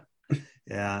isn't.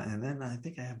 Yeah, and then I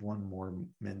think I have one more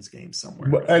men's game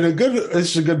somewhere. And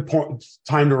this is a good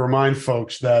time to remind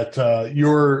folks that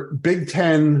your Big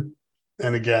Ten.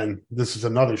 And again, this is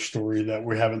another story that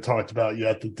we haven't talked about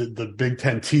yet, the Big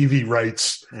Ten TV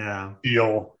rights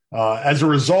deal. As a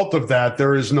result of that,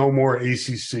 there is no more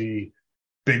ACC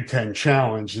Big Ten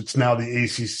Challenge. It's now the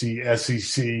ACC,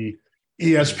 SEC,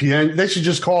 ESPN. They should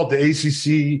just call it the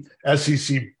ACC,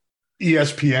 SEC,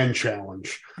 ESPN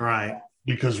Challenge. Right.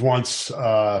 Because once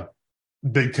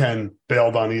Big Ten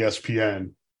bailed on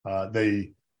ESPN,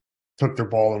 they took their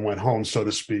ball and went home, so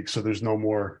to speak. So there's no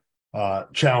more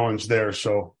challenge there.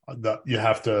 So you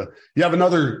have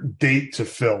another date to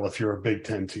fill if you're a Big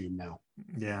Ten team now.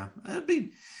 Yeah.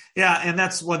 And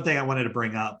that's one thing I wanted to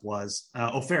bring up was,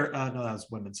 that was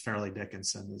women's. Fairleigh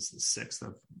Dickinson is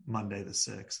Monday, the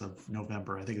 6th of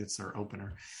November. I think it's their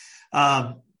opener.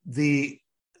 The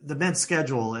men's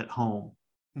schedule at home,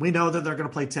 we know that they're going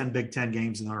to play 10 Big Ten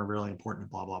games and they're really important,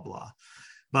 blah, blah, blah.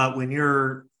 But when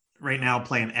you're right now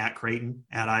playing at Creighton,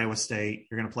 at Iowa State,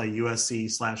 you're going to play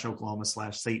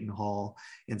USC/Oklahoma/Seton Hall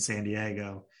in San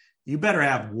Diego. You better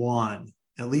have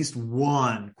at least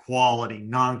one quality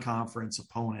non-conference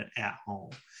opponent at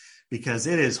home, because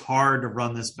it is hard to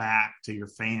run this back to your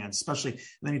fans, especially. And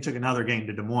then you took another game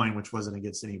to Des Moines, which wasn't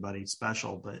against anybody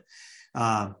special, but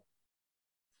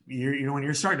when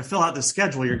you're starting to fill out the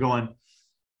schedule, you're going,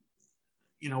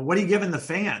 what are you giving the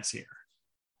fans here?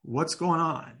 What's going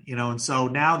on? And so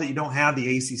now that you don't have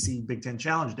the ACC Big Ten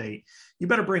Challenge date, you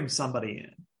better bring somebody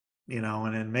in,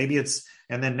 and then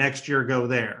and then next year go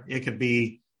there. It could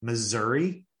be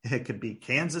Missouri. It could be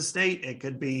Kansas State. It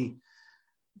could be,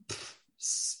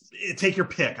 take your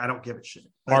pick. I don't give a shit.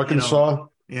 But, Arkansas.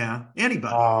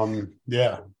 Anybody.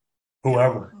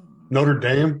 Whoever. Notre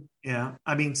Dame. Yeah.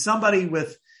 I mean, somebody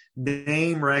with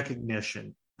name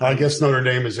recognition. I guess Notre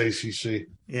Dame is ACC.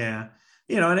 Yeah.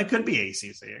 And it could be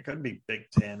ACC. It could be Big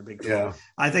 10, Big 12. Yeah.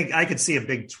 I think I could see a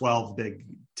Big 12, Big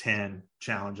 10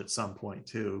 challenge at some point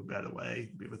too, by the way,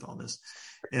 with all this,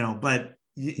 but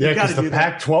you got to do the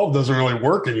Pac-12 doesn't really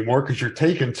work anymore because you're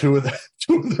taking two of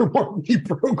their marquee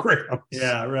programs.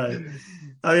 Yeah, right.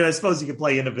 I mean, I suppose you could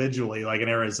play individually, like in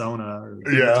Arizona or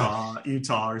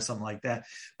Utah or something like that.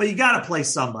 But you got to play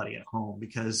somebody at home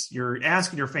because you're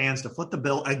asking your fans to foot the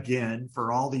bill again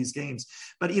for all these games.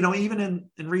 But, even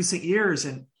in recent years,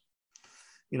 and,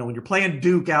 when you're playing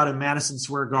Duke out in Madison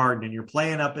Square Garden and you're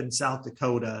playing up in South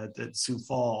Dakota at Sioux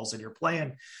Falls and you're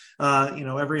playing,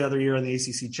 every other year in the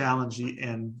ACC Challenge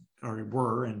in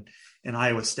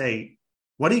Iowa State,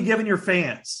 what are you giving your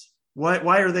fans? Why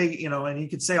are they, and you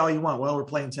could say all you want. Well, we're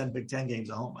playing 10 Big Ten games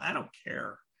at home. I don't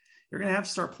care. You're going to have to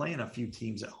start playing a few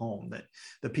teams at home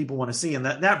that people want to see. And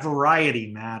that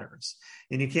variety matters.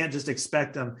 And you can't just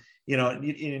expect them, and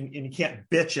you can't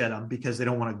bitch at them because they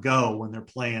don't want to go when they're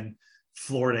playing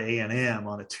Florida A&M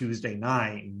on a Tuesday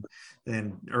night and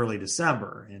then early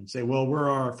December and say, well, where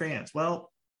are our fans? Well,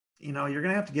 you're going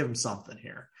to have to give them something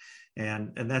here.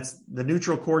 And that's, the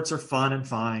neutral courts are fun and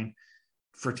fine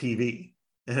for TV.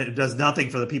 It does nothing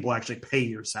for the people who actually pay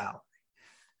your salary.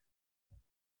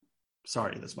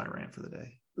 Sorry, that's my rant for the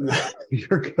day.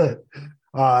 You're good.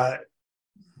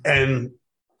 And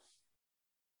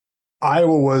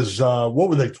Iowa was, what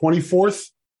were they, 24th?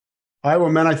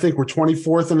 Iowa men, I think, were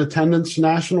 24th in attendance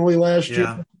nationally last year.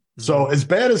 Mm-hmm. So as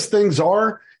bad as things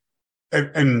are,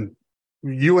 and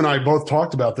you and I both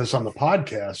talked about this on the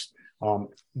podcast,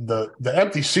 the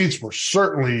empty seats were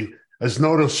certainly as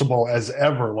noticeable as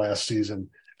ever last season.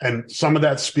 And some of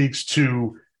that speaks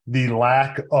to the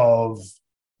lack of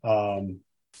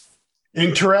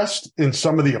interest in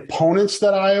some of the opponents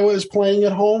that Iowa is playing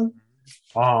at home,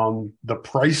 the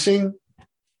pricing,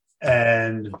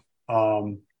 and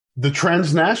the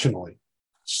trends nationally.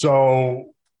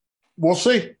 So we'll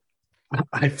see.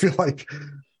 I feel like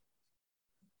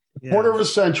quarter of a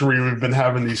century we've been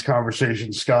having these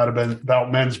conversations, Scott,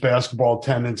 about men's basketball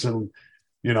attendance and,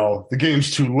 the game's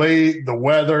too late, the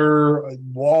weather,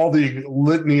 all the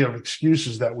litany of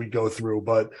excuses that we go through.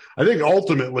 But I think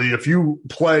ultimately, if you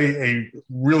play a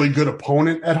really good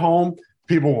opponent at home,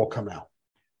 people will come out.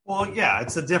 Well, yeah,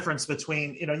 it's a difference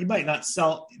between, you might not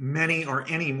sell many or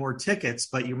any more tickets,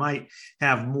 but you might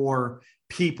have more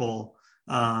people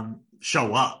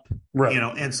show up, right,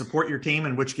 and support your team,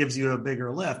 and which gives you a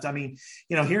bigger lift. I mean,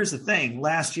 here's the thing.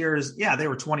 Last year's, they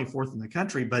were 24th in the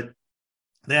country, but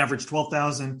they averaged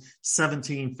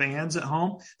 12,017 fans at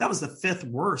home. That was the 5th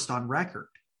worst on record,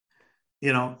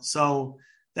 so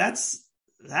that's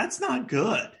not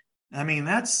good. I mean,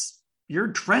 you're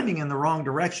trending in the wrong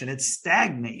direction. It's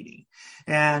stagnating.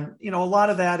 And, a lot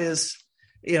of that is,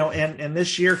 and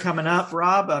this year coming up,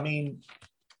 Rob, I mean,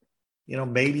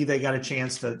 maybe they got a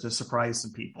chance to surprise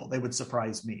some people. They would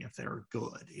surprise me if they're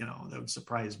good. They would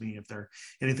surprise me if they're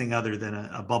anything other than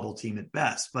a bubble team at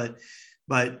best. But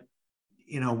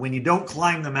when you don't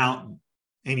climb the mountain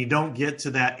and you don't get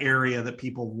to that area that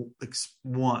people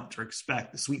want or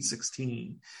expect, the Sweet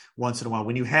 16 once in a while,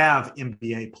 when you have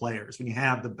NBA players, when you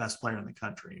have the best player in the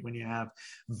country, when you have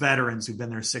veterans who've been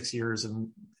there 6 years and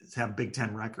have Big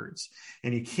Ten records,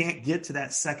 and you can't get to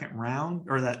that second round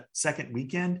or that second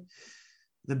weekend,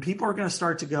 then people are going to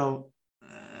start to go,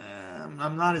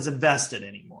 I'm not as invested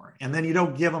anymore. And then you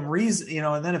don't give them reason,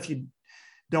 and then if you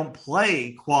don't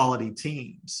play quality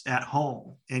teams at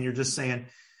home and you're just saying,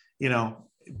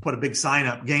 put a big sign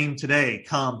up, game today,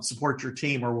 come support your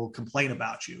team or we'll complain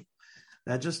about you.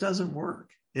 That just doesn't work.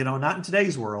 Not in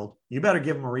today's world. You better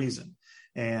give them a reason.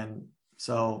 And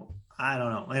so I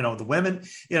don't know, the women,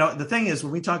 the thing is,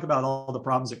 when we talk about all the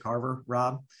problems at Carver,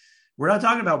 Rob, we're not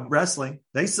talking about wrestling.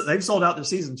 They've sold out their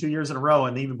season 2 years in a row.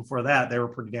 And even before that, they were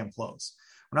pretty damn close.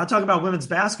 We're not talking about women's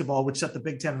basketball, which set the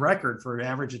Big Ten record for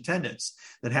average attendance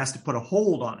that has to put a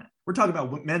hold on it. We're talking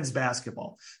about men's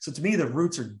basketball. So to me, the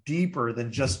roots are deeper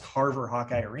than just Carver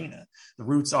Hawkeye Arena. The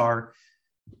roots are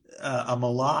a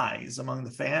malaise among the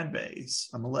fan base,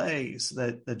 a malaise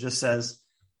that just says,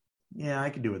 I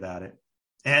can do without it.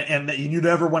 And you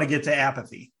never want to get to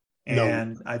apathy.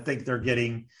 And no. I think they're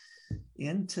getting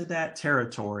into that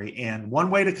territory. And one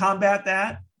way to combat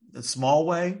that, a small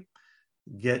way,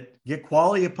 get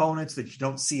quality opponents that you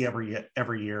don't see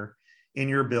every year in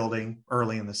your building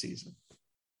early in the season.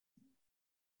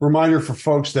 Reminder for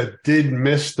folks that did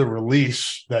miss the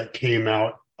release that came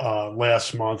out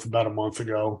last month, about a month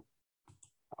ago.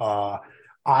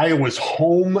 Iowa's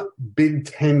home Big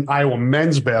Ten, Iowa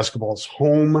men's basketball's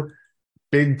home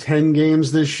Big Ten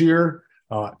games this year.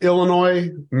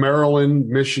 Illinois, Maryland,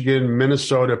 Michigan,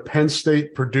 Minnesota, Penn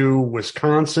State, Purdue,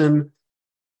 Wisconsin,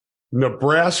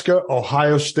 Nebraska,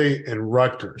 Ohio State, and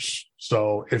Rutgers.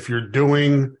 So if you're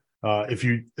doing,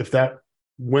 if that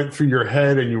went through your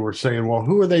head and you were saying, well,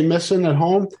 who are they missing at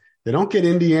home? They don't get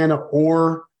Indiana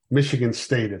or Michigan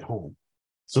State at home.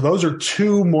 So those are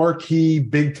two marquee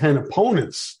Big Ten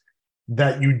opponents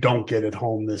that you don't get at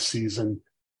home this season.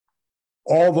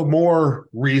 All the more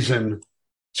reason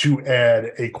to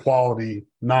add a quality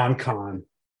non-con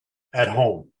at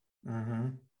home. Mm-hmm.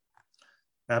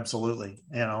 Absolutely.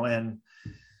 And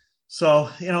so,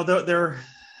 they're,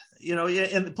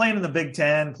 playing in the Big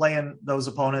Ten, playing those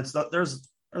opponents, there's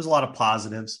a lot of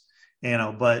positives,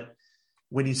 but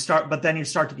when you start, but then you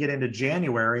start to get into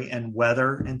January and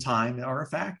weather and time are a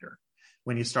factor.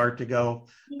 When you start to go,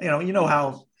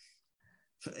 how,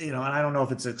 and I don't know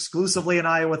if it's exclusively an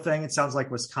Iowa thing. It sounds like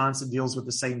Wisconsin deals with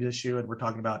the same issue. And we're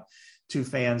talking about two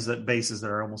bases that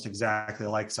are almost exactly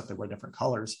alike, except they wear different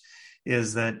colors.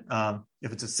 Is that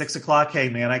if it's at 6 o'clock, hey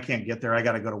man, I can't get there. I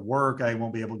got to go to work. I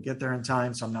won't be able to get there in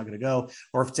time. So I'm not going to go.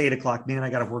 Or if it's 8 o'clock, man, I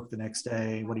got to work the next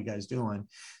day. What are you guys doing?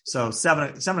 So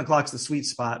 7 o'clock's the sweet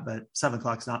spot, but 7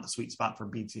 o'clock's not the sweet spot for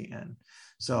BTN.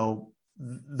 So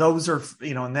those are,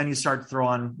 and then you start to throw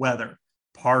on weather,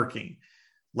 parking,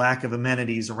 lack of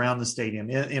amenities around the stadium,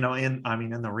 in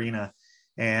the arena,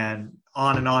 and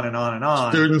on and on and on and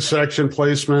on. Student section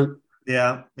placement.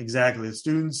 Yeah, exactly. The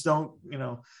students don't,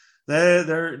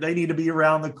 they need to be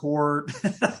around the court.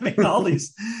 I mean,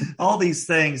 all these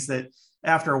things that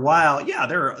after a while,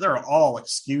 they're all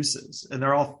excuses, and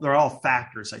they're all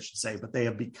factors, I should say, but they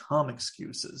have become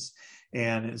excuses.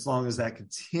 And as long as that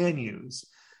continues,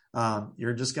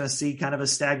 you're just going to see kind of a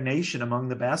stagnation among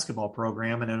the basketball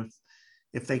program. And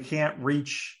if they can't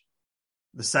reach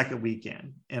the second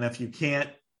weekend, and if you can't,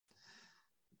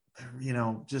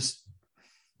 just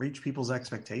reach people's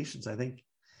expectations, I think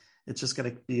it's just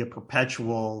going to be a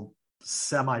perpetual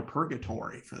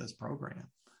semi-purgatory for this program.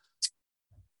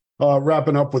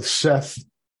 Wrapping up with Seth,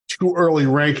 two early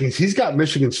rankings. He's got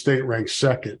Michigan State ranked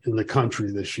second in the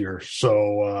country this year.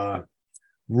 So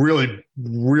really,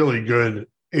 really good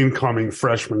incoming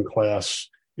freshman class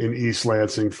in East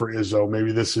Lansing for Izzo.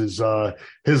 Maybe this is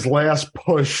his last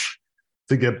push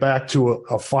to get back to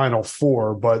a Final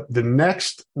Four. But the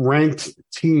next ranked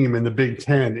team in the Big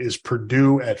Ten is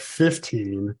Purdue at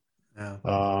 15. Yeah.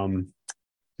 Do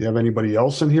you have anybody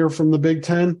else in here from the Big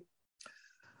Ten?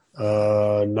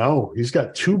 No, he's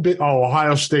got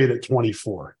Ohio State at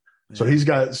 24.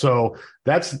 So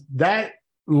that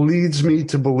leads me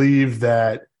to believe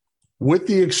that with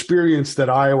the experience that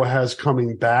Iowa has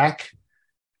coming back,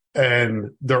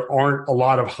 and there aren't a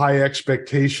lot of high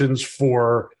expectations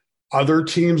for other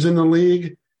teams in the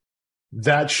league,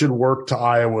 that should work to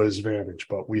Iowa's advantage.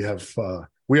 But we have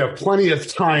plenty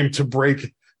of time to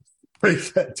break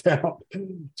that down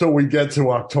till we get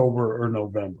to October or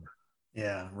November.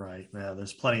 Yeah, right. Yeah,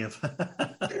 there's plenty of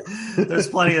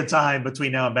time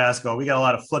between now and basketball. We got a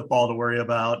lot of football to worry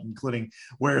about, including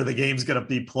where the game's going to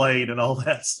be played and all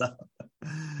that stuff.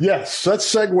 Yes,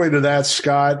 let's segue to that,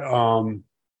 Scott.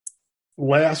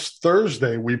 Last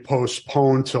Thursday we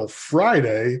postponed till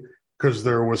Friday because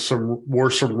there were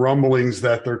some rumblings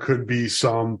that there could be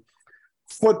some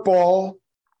football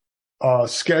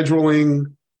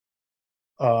scheduling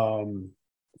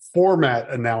format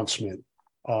announcement.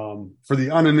 For the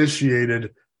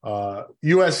uninitiated,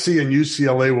 USC and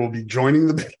UCLA will be joining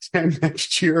the Big Ten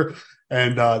next year,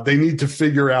 and they need to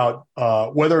figure out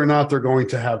whether or not they're going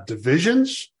to have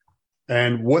divisions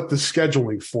and what the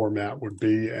scheduling format would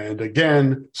be. And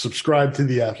again, subscribe to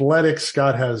The Athletic.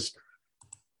 Scott has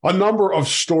a number of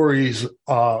stories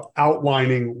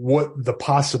outlining what the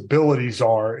possibilities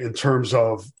are in terms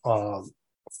of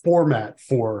format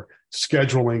for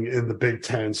scheduling in the Big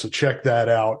Ten. So check that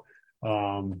out.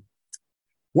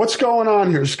 What's going on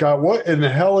here, Scott? What in the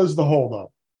hell is the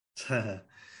holdup?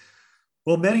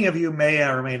 Well, many of you may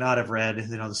or may not have read,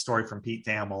 the story from Pete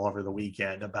Thamel over the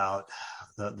weekend about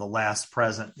the last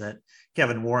present that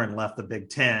Kevin Warren left the Big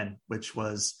Ten, which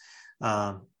was,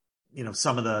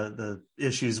 some of the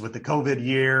issues with the COVID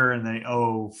year, and they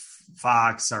owe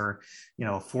Fox or,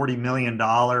 $40 million,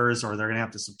 or they're going to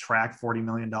have to subtract $40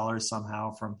 million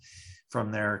somehow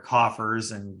from their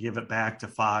coffers and give it back to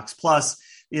Fox, plus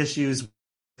issues with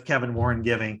Kevin Warren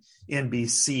giving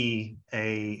NBC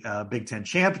a Big Ten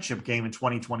championship game in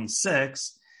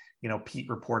 2026. Pete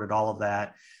reported all of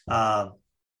that.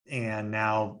 And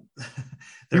now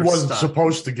he wasn't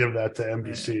supposed to give that to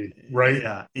NBC, right?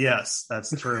 Yeah. Yes,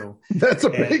 that's true. That's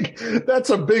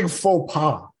a big faux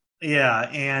pas. Yeah.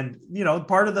 And,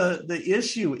 part of the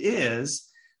issue is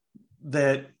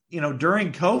that,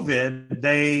 during COVID,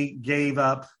 they gave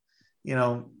up,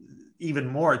 even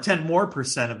more, 10% more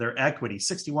of their equity.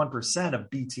 61% of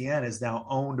BTN is now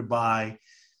owned by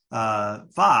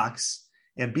Fox,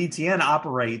 and BTN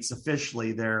operates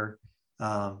officially their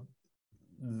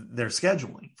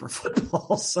scheduling for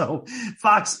football. So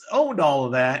Fox owned all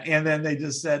of that, and then they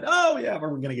just said, "Oh yeah, we're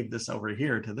going to give this over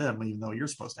here to them, even though you're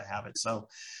supposed to have it." So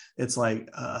it's like,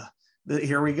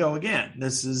 here we go again.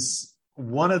 This is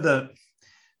one of the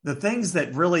things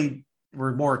that really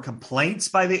were more complaints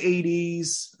by the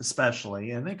ADs,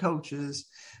 especially, and the coaches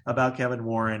about Kevin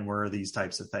Warren were these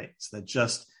types of things that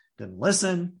just didn't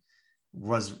listen,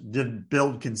 didn't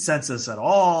build consensus at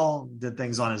all, did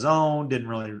things on his own, didn't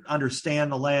really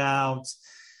understand the layouts.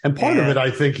 And part of it, I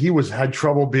think he had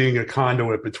trouble being a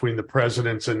conduit between the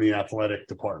presidents and the athletic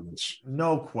departments.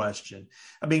 No question.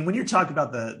 I mean, when you're talking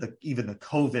about even the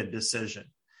COVID decision,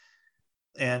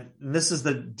 and this is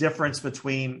the difference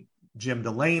between Jim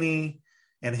Delaney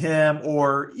and him,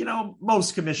 or,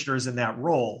 most commissioners in that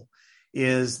role,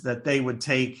 is that they would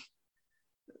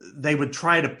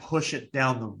try to push it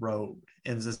down the road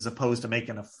as opposed to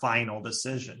making a final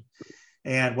decision.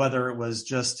 And whether it was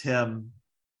just him,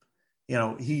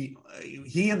 he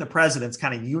and the presidents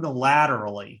kind of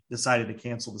unilaterally decided to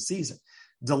cancel the season.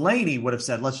 Delaney would have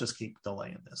said, let's just keep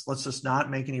delaying this. Let's just not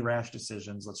make any rash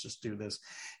decisions. Let's just do this.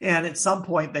 And at some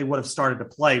point they would have started to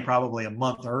play probably a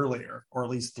month earlier, or at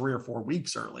least 3 or 4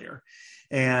 weeks earlier.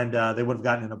 And they would have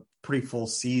gotten in a pretty full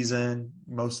season,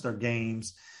 most of their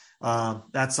games,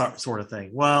 that sort of thing.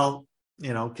 Well,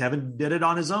 Kevin did it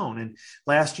on his own. And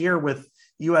last year with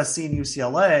USC and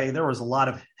UCLA, there was a lot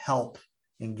of help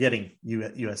in getting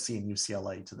USC and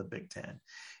UCLA to the Big Ten.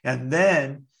 And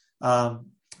then,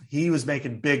 he was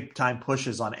making big time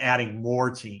pushes on adding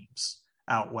more teams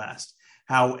out west.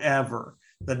 However,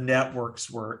 the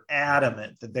networks were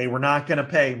adamant that they were not going to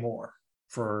pay more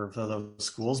for those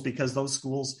schools because those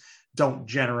schools don't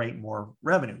generate more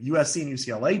revenue. USC and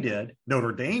UCLA did,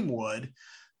 Notre Dame would,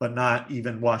 but not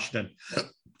even Washington, or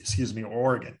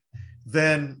Oregon.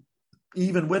 Then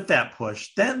even with that push,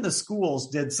 then the schools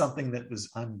did something that was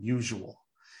unusual.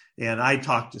 And I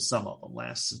talked to some of them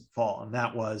last fall, and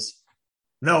that was,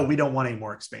 no, we don't want any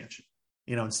more expansion.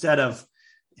 Instead of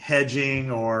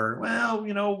hedging or, well,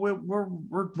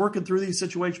 we're working through these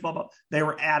situations, blah, blah. They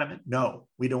were adamant. No,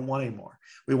 we don't want any more.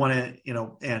 We want to,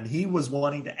 and he was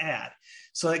wanting to add.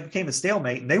 So it became a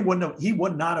stalemate, and he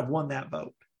would not have won that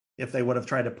vote if they would have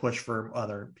tried to push for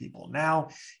other people. Now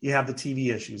you have the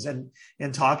TV issues and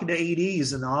talking to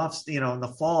ADs in the in the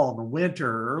fall, in the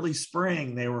winter, early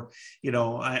spring, they were,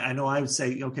 I know I would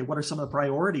say, okay, what are some of the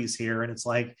priorities here? And it's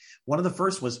like, one of the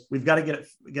first was, we've got to get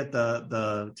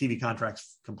the TV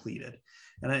contracts completed.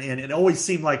 And it always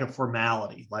seemed like a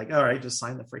formality, like, all right, just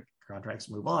sign the freaking contracts,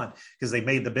 move on, because they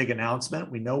made the big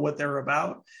announcement. We know what they're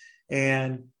about.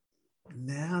 And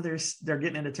now they're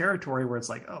getting into territory where it's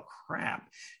like, oh crap.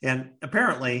 And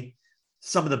apparently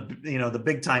some of the, the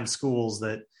big time schools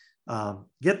that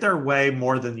get their way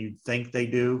more than you'd think they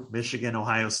do, Michigan,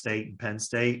 Ohio State, and Penn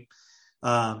State,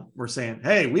 were saying,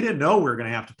 hey, we didn't know we were going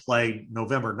to have to play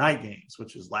November night games,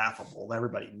 which is laughable.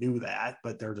 Everybody knew that,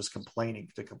 but they're just complaining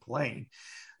to complain.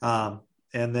 So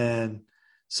then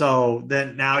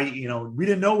now, we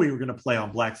didn't know we were going to play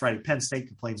on Black Friday. Penn State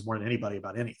complains more than anybody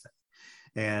about anything.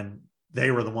 And they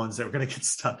were the ones that were going to get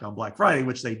stuck on Black Friday,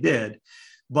 which they did.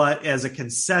 But as a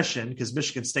concession, because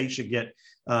Michigan State should get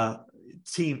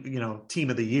team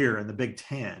of the year in the Big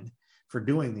Ten for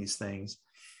doing these things,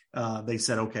 they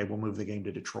said, okay, we'll move the game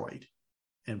to Detroit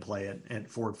and play it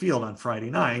at Ford Field on Friday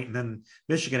night. And then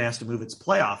Michigan has to move its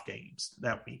playoff games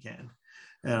that weekend,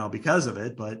 because of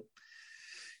it. But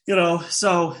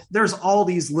so there's all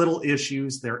these little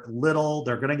issues. They're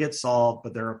going to get solved,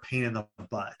 but they're a pain in the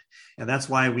butt. And that's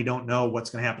why we don't know what's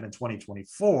going to happen in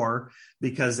 2024,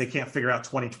 because they can't figure out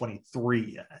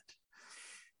 2023 yet.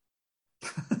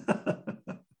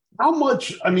 How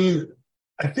much,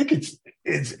 I think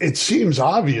it seems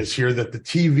obvious here that the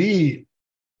TV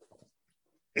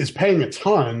is paying a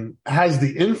ton, has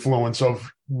the influence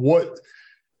of what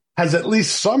has at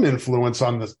least some influence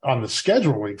on the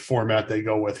scheduling format they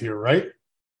go with here, right?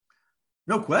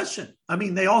 No question.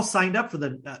 They all signed up for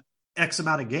the X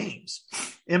amount of games.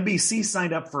 NBC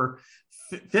signed up for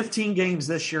 15 games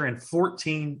this year and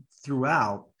 14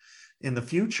 throughout in the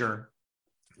future.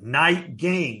 Night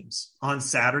games on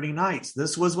Saturday nights.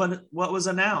 This was what was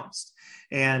announced.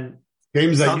 And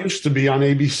games that used to be on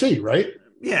ABC, right?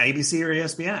 Yeah, ABC or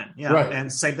ESPN. Yeah, right.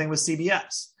 And same thing with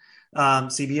CBS.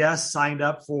 CBS signed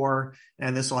up for,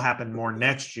 and this will happen more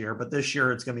next year, but this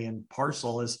year it's going to be in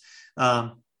parcel, is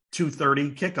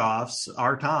 2:30 kickoffs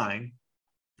our time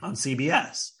on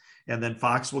CBS. And then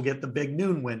Fox will get the big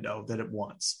noon window that it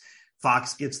wants.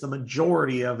 Fox gets the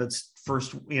majority of its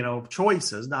first,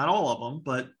 choices, not all of them,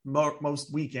 but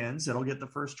most weekends it'll get the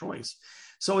first choice.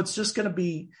 So it's just going to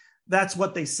be, that's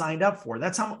what they signed up for.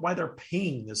 That's why they're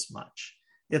paying this much.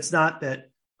 It's not that,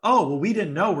 oh, well, we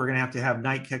didn't know we're going to have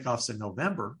night kickoffs in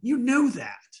November. You knew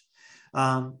that.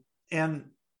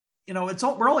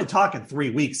 We're only talking 3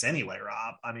 weeks anyway,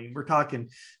 Rob. We're talking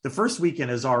the first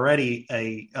weekend is already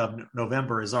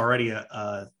November is already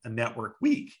a network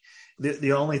week.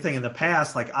 The only thing in the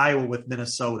past, like Iowa with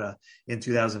Minnesota in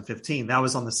 2015, that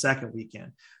was on the second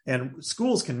weekend. And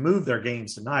schools can move their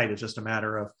games tonight. It's just a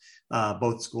matter of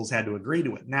both schools had to agree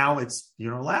to it. Now it's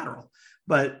unilateral.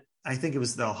 But I think it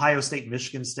was the Ohio State,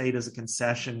 Michigan State as a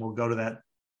concession. We'll go to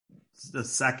the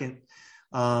second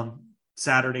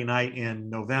Saturday night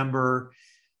in November.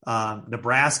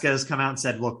 Nebraska has come out and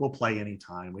said, look, we'll play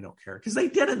anytime. We don't care. Because they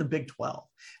did in the Big 12.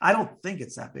 I don't think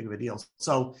it's that big of a deal.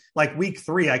 So like week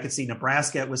 3, I could see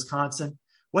Nebraska at Wisconsin.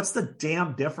 What's the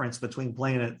damn difference between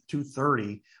playing at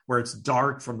 2:30, where it's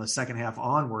dark from the second half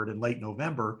onward in late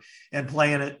November, and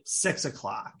playing at 6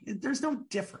 o'clock? There's no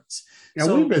difference. Yeah,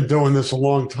 we've been doing this a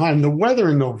long time. The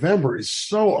weather in November is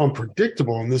so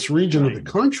unpredictable in this region of the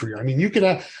country. You could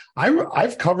have,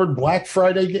 I've covered Black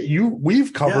Friday.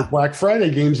 We've covered Black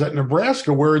Friday games at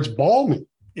Nebraska where it's balmy.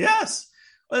 Yes.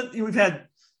 We've had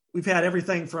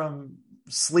everything from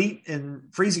sleet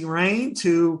and freezing rain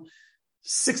to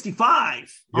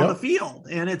 65 on the field.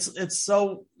 And it's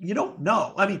so, you don't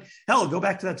know. Hell, go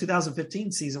back to that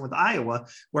 2015 season with Iowa,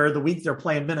 where the week they're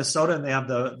playing Minnesota and they have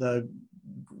the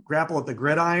grapple at the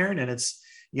gridiron, and it's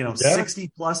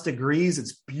 60 plus degrees.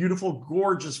 It's beautiful,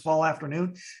 gorgeous fall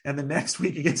afternoon. And the next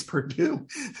week against Purdue,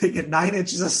 they get 9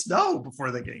 inches of snow before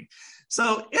the game.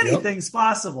 So anything's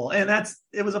possible. And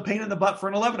it was a pain in the butt for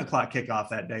an 11 o'clock kickoff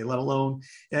that day, let alone,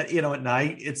 at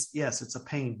night. It's a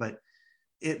pain, but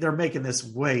they're making this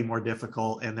way more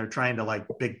difficult, and they're trying to like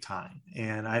big time.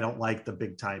 And I don't like the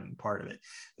big timing part of it.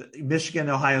 Michigan,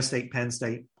 Ohio State, Penn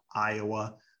State,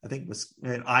 Iowa, I think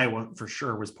Iowa for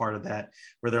sure was part of that,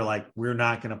 where they're like, we're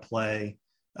not going to play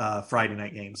Friday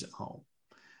night games at home.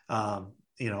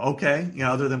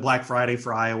 Other than Black Friday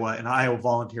for Iowa, and Iowa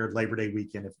volunteered Labor Day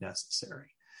weekend if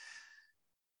necessary.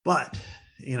 But,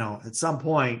 at some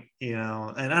point, and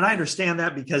I understand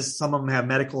that because some of them have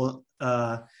medical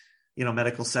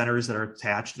centers that are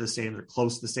attached to the stadiums or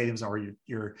close to the stadiums, or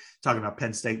you're talking about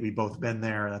Penn State. We've both been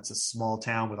there. That's a small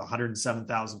town with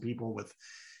 107,000 people with,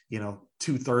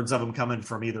 2/3 of them coming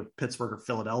from either Pittsburgh or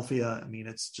Philadelphia. I mean,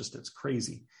 it's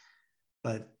crazy.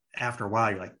 But after a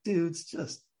while, you're like, dudes,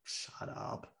 just shut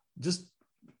up. Just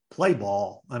play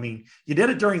ball. I mean, you did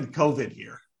it during the COVID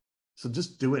year, so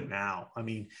just do it now. I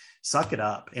mean, suck it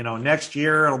up. Next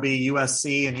year it'll be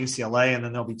USC and UCLA, and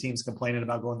then there'll be teams complaining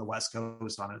about going to the West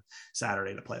Coast on a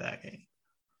Saturday to play that game.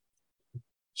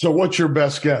 So what's your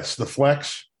best guess? The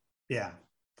flex? Yeah,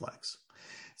 flex.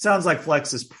 Sounds like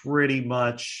flex is pretty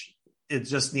much, it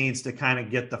just needs to kind of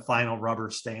get the final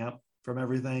rubber stamp from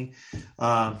everything.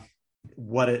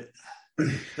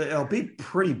 It'll be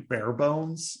pretty bare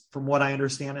bones from what I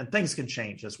understand, and things can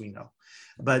change as we know.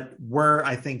 But where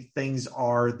I think things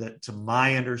are, that to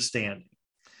my understanding,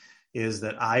 is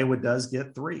that Iowa does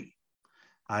get 3.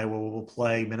 Iowa will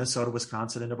play Minnesota,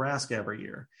 Wisconsin, and Nebraska every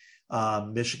year.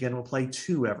 Michigan will play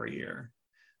 2 every year.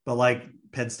 But like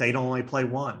Penn State will only play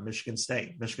 1, Michigan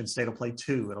State will play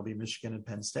 2. It'll be Michigan and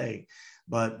Penn State.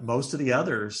 But most of the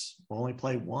others will only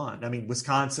play 1. I mean,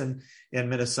 Wisconsin and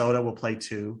Minnesota will play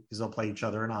 2 because they'll play each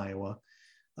other in Iowa.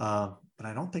 But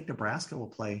I don't think Nebraska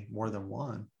will play more than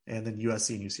 1. And then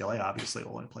USC and UCLA obviously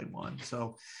will only play 1.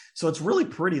 So it's really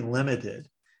pretty limited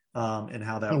in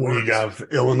how that works. We have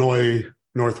Illinois,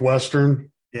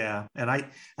 Northwestern. Yeah, and I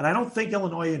don't think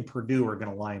Illinois and Purdue are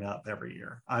going to line up every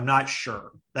year. I'm not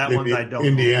sure. I don't.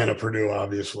 Indiana, Purdue,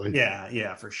 obviously.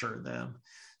 Yeah, for sure them.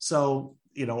 So,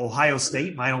 Ohio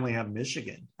State might only have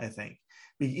Michigan, I think.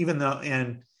 Even though,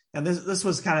 and this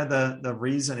was kind of the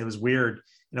reason it was weird.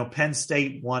 Penn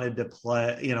State wanted to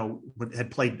play,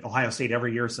 had played Ohio State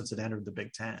every year since it entered the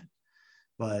Big Ten.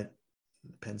 But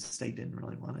Penn State didn't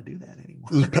really want to do that anymore.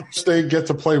 Does Penn State get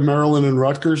to play Maryland and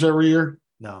Rutgers every year?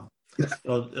 No.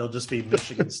 It'll just be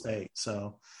Michigan State.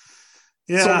 So,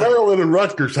 yeah. So Maryland and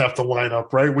Rutgers have to line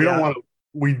up, right?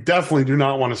 We definitely do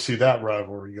not want to see that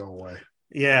rivalry go away.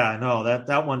 Yeah, no,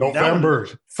 that one. November,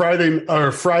 Friday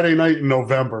night in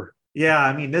November. Yeah,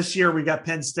 I mean, this year we got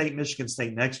Penn State, Michigan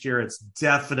State. Next year it's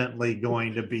definitely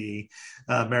going to be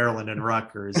Maryland and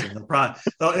Rutgers, and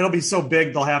it'll be so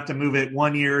big they'll have to move it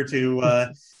one year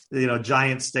to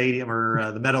Giant Stadium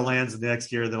or the Meadowlands, and the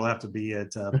next year they'll have to be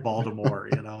at Baltimore.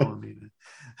 I mean,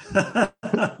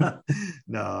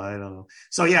 no, I don't know.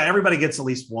 So yeah, everybody gets at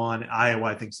least 1. Iowa,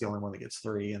 I think, is the only one that gets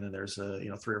 3, and then there's 3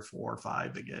 or 4 or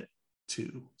 5 that get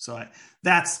 2. So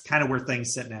that's kind of where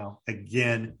things sit now.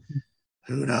 Again,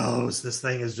 who knows? This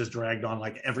thing has just dragged on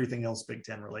like everything else Big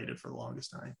Ten related for the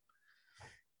longest time.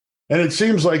 And it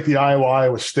seems like the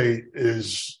Iowa State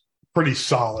is pretty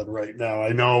solid right now.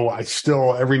 I know I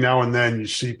still, every now and then you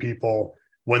see people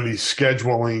when these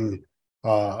scheduling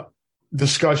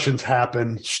discussions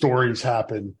happen, stories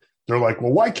happen, they're like,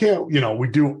 well, why can't,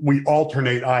 we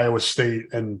alternate Iowa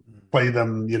State and play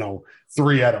them,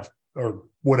 3 out of, or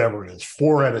whatever it is,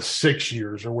 4 out of 6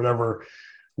 years or whatever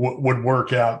would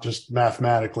work out just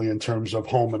mathematically in terms of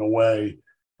home and away.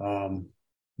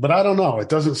 But I don't know. It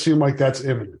doesn't seem like that's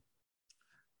imminent.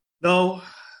 No,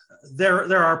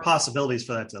 there are possibilities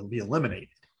for that to be eliminated.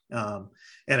 And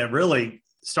it really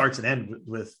starts and ends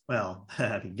with,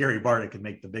 Gary Barta could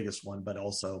make the biggest one, but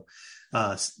also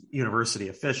university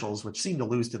officials, which seem to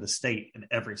lose to the state in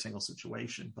every single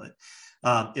situation. But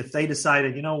if they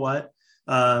decided, you know what,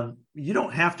 you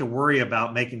don't have to worry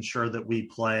about making sure that we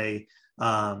play,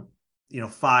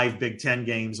 5 Big Ten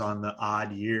games on the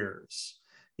odd years.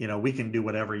 We can do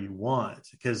whatever you want,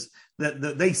 because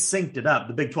they synced it up.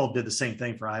 The Big 12 did the same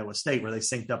thing for Iowa State, where they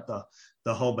synced up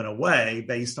the home and away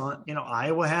based on,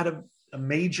 Iowa had a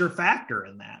major factor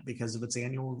in that because of its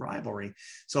annual rivalry.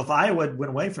 So if Iowa went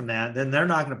away from that, then they're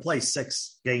not going to play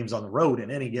 6 games on the road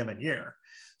in any given year.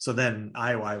 So then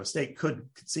Iowa State could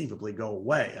conceivably go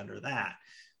away under that.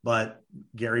 But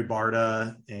Gary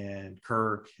Barta and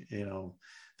Kirk, the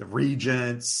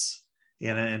regents,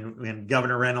 and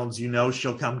Governor Reynolds,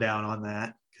 she'll come down on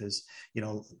that because,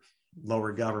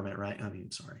 lower government, right? I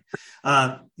mean, sorry.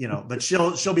 But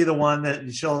she'll be the one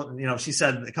that she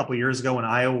said a couple of years ago when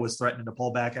Iowa was threatening to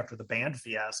pull back after the band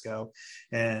fiasco,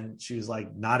 and she was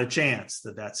like, not a chance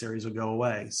that series would go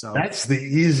away. So that's the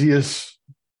easiest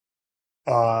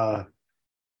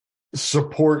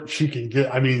support she can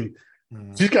get. I mean,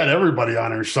 she's got everybody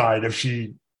on her side. I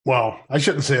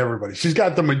shouldn't say everybody. She's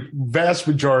got the vast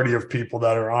majority of people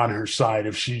that are on her side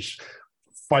if she's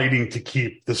fighting to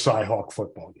keep the Cy-Hawk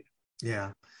football game.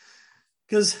 Yeah,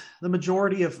 because the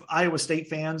majority of Iowa State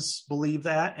fans believe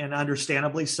that, and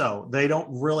understandably so. They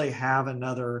don't really have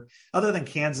other than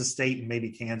Kansas State and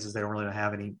maybe Kansas, they don't really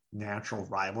have any natural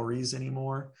rivalries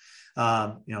anymore.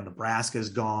 Nebraska's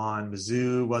gone.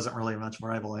 Mizzou wasn't really much of a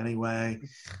rival anyway.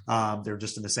 They're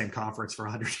just in the same conference for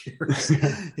 100 years.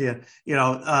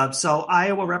 So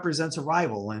Iowa represents a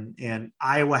rival, and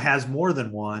Iowa has more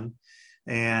than one.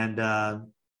 And,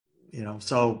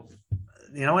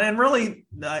 and really,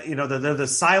 they're the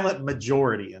silent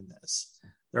majority in this.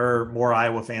 There are more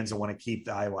Iowa fans that want to keep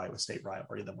the Iowa State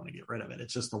rivalry than want to get rid of it.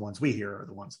 It's just the ones we hear are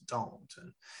the ones that don't.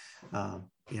 And,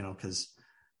 because,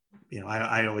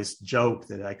 I always joke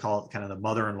that I call it kind of the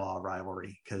mother-in-law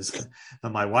rivalry, because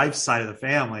on my wife's side of the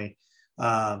family,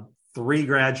 3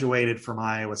 graduated from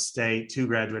Iowa State, 2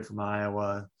 graduated from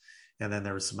Iowa. And then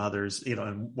there were some others,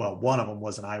 one of them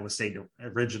was an Iowa State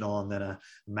original and then a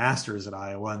master's at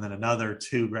Iowa. And then another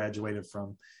 2 graduated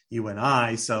from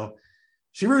UNI. So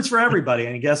she roots for everybody.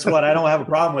 And guess what? I don't have a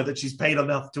problem with it. She's paid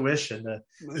enough tuition to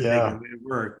make it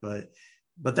work.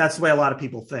 But that's the way a lot of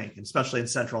people think, especially in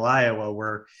central Iowa,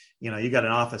 where, you got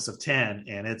an office of 10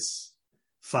 and it's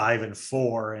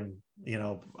 5-4 and,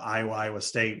 Iowa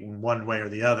State in one way or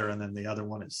the other. And then the other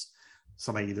one is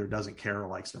somebody either doesn't care or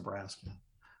likes Nebraska.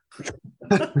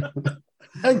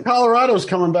 And Colorado's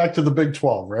coming back to the Big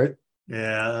 12, right?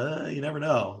 Yeah, you never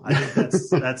know. I think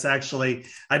that's actually.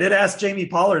 I did ask Jamie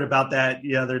Pollard about that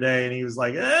the other day, and he was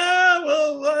like, I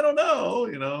don't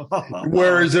know.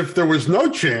 Whereas if there was no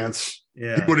chance, he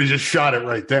would have just shot it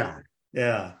right down.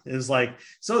 Yeah, it was like,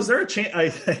 so is there a chance? I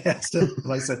asked him.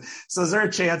 I said, so is there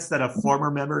a chance that a former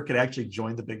member could actually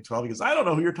join the Big 12? He goes, I don't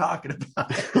know who you're talking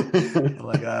about. I'm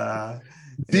like,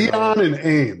 Dion and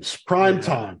Ames, prime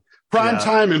time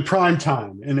and prime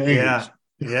time in Ames. Yeah.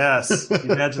 Yes. Can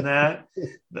you imagine that?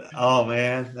 Oh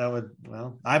man, that would,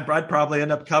 I'd probably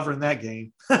end up covering that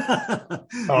game.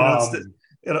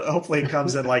 Hopefully it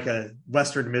comes in like a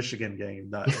Western Michigan game,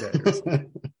 not theirs.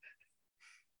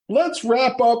 Let's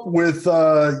wrap up with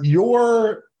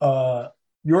your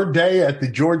day at the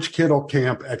George Kittle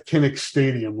camp at Kinnick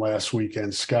Stadium last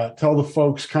weekend, Scott. Tell the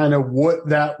folks kind of what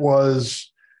that was.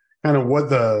 Kind of what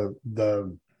the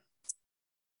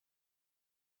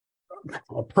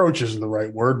approach isn't the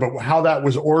right word, but how that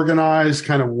was organized,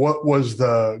 kind of what was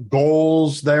the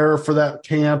goals there for that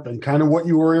camp and kind of what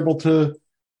you were able to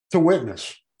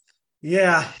witness.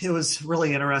 Yeah, it was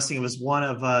really interesting. It was one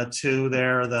of 2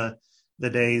 there, the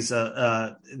days. There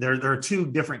are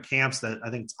 2 different camps that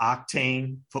I think it's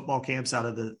Octane football camps out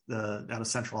of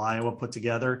Central Iowa put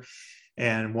together.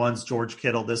 And one's George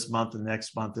Kittle this month, and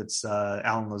next month it's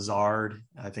Alan Lazard.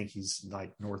 I think he's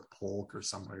like North Polk or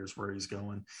somewhere is where he's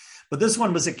going. But this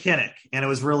one was at Kinnick, and it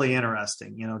was really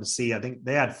interesting, to see. I think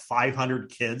they had 500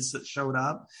 kids that showed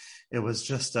up. It was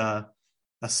just a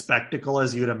spectacle,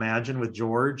 as you'd imagine, with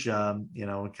George, kind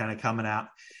of coming out,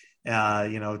 out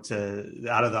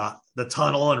of the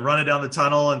tunnel and running down the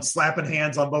tunnel and slapping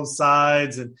hands on both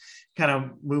sides and kind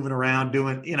of moving around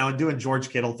doing George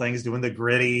Kittle things, doing the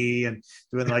gritty and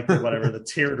doing like the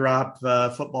teardrop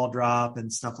football drop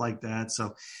and stuff like that.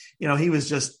 So, he was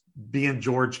just being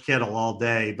George Kittle all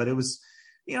day, but it was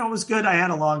good. I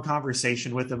had a long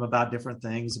conversation with him about different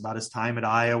things, about his time at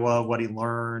Iowa, what he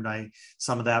learned.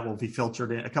 Some of that will be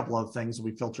filtered in, a couple of things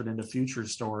will be filtered into future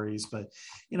stories. But,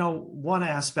 one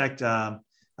aspect I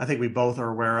think we both are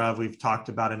aware of, we've talked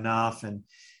about enough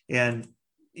and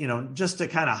just to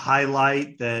kind of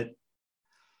highlight that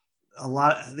a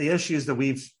lot of the issues that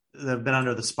have been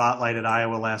under the spotlight at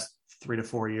Iowa last 3 to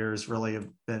 4 years really have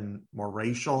been more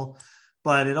racial,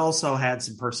 but it also had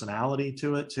some personality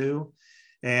to it too.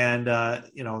 And,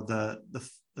 the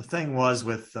thing was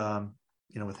with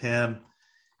him,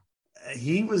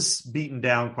 he was beaten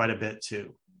down quite a bit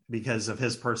too, because of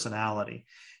his personality.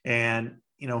 And,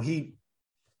 he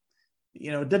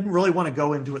didn't really want to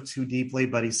go into it too deeply,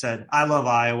 but he said, I love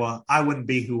Iowa. I wouldn't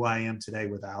be who I am today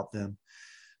without them.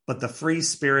 But the free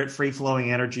spirit, free flowing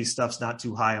energy stuff's not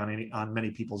too high on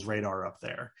many people's radar up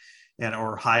there,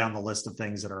 or high on the list of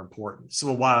things that are important.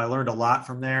 So while I learned a lot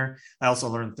from there, I also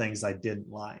learned things I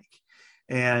didn't like.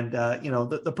 And,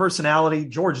 the personality,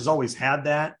 George has always had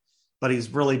that, but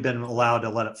he's really been allowed to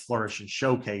let it flourish and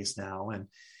showcase now. And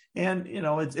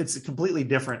it's completely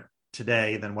different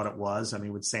today than what it was. I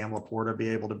mean, would Sam Laporta be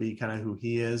able to be kind of who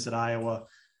he is at Iowa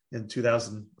in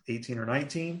 2018 or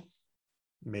 19?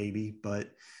 Maybe,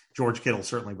 but George Kittle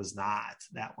certainly was not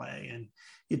that way. And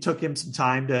it took him some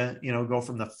time to, go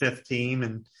from the fifth team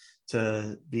and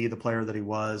to be the player that he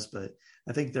was. But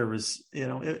I think there was,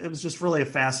 it was just really a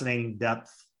fascinating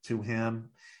depth to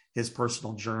him, his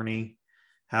personal journey,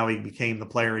 how he became the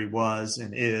player he was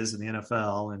and is in the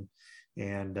NFL,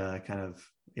 and kind of,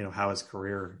 how his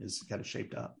career is kind of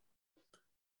shaped up.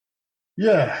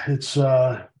 Yeah, it's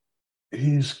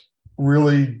he's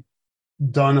really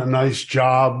done a nice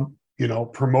job,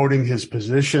 promoting his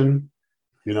position,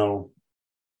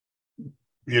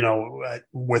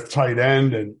 with tight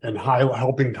end and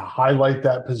helping to highlight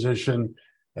that position.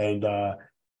 And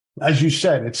as you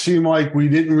said, it seemed like we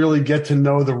didn't really get to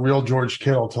know the real George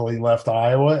Kittle till he left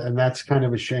Iowa, and that's kind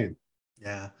of a shame.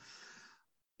 Yeah.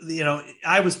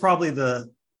 I was probably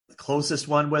the closest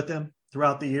one with him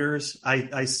throughout the years.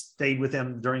 I stayed with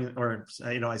him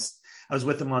I was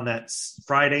with him on that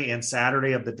Friday and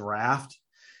Saturday of the draft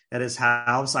at his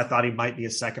house. I thought he might be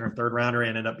a second or third rounder,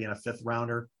 ended up being a fifth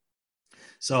rounder.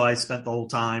 So I spent the whole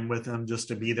time with him just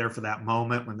to be there for that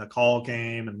moment when the call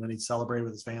came and when he celebrated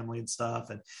with his family and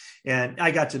stuff. And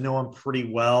I got to know him pretty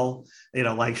well,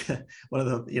 like one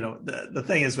of the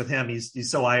thing is with him,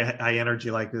 he's so high energy,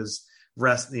 like his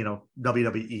rest,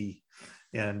 WWE.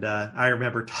 And I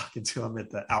remember talking to him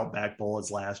at the Outback Bowl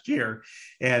his last year,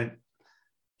 and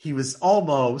he was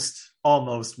almost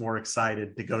more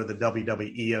excited to go to the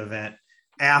WWE event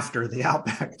after the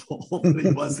Outback Bowl than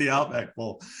he was the Outback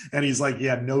Bowl. And he's like, he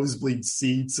had nosebleed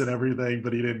seats and everything,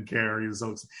 but he didn't care. He was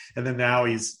so, and then now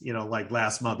he's, like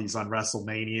last month he's on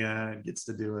WrestleMania and gets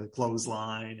to do a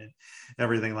clothesline and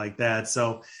everything like that.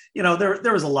 So,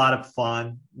 there was a lot of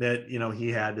fun that, he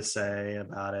had to say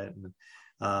about it.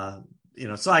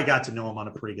 And, so I got to know him on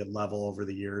a pretty good level over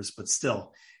the years, but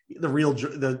still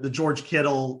the George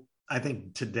Kittle, I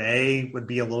think today would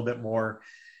be a little bit more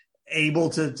able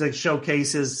to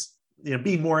showcase his,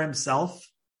 be more himself,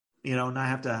 not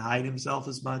have to hide himself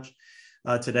as much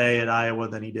today at Iowa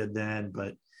than he did then.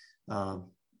 But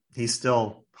he's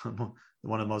still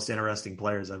one of the most interesting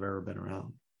players I've ever been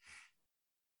around.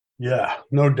 Yeah,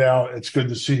 no doubt. It's good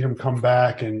to see him come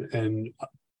back and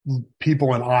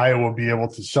people in Iowa be able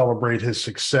to celebrate his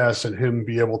success and him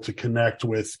be able to connect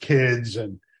with kids,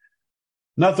 and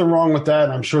nothing wrong with that.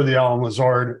 I'm sure the Alan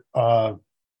Lazard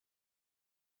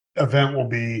event will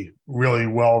be really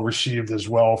well received as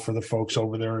well for the folks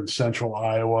over there in central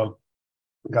Iowa.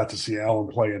 Got to see Alan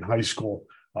play in high school.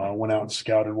 Went out and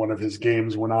scouted one of his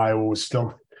games when Iowa was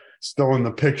still in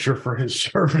the picture for his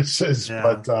services. Yeah.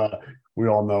 But we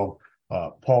all know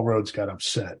Paul Rhodes got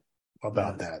upset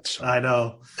about that. So. I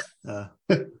know.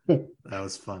 That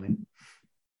was funny.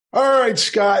 All right,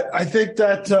 Scott, I think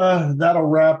that that'll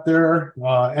wrap there.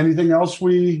 Anything else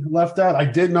we left out? I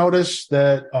did notice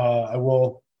that I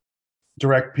will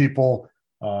direct people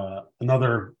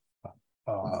another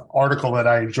article that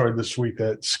I enjoyed this week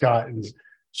that Scott and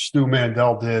Stu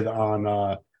Mandel did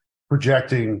on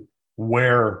projecting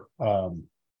where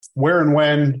and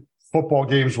when football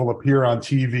games will appear on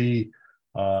TV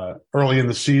early in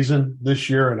the season this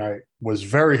year. And I was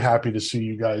very happy to see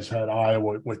you guys had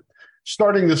Iowa with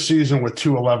starting the season with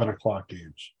 2 11 o'clock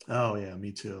games. Oh, yeah,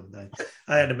 me too.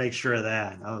 I had to make sure of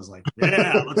that. I was like,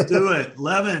 yeah, let's do it.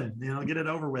 11, get it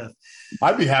over with.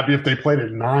 I'd be happy if they played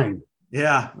at 9.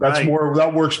 Yeah. That's right.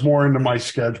 That works more into my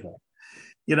schedule.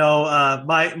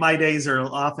 My days are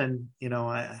often,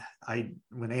 I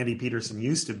when Andy Peterson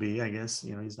used to be, I guess,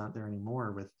 he's not there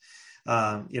anymore with,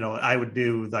 I would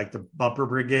do like the bumper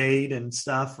brigade and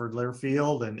stuff for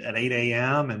Learfield and at 8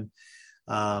 a.m. And,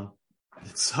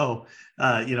 so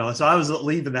I was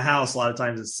leaving the house a lot of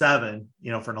times at 7,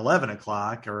 for an 11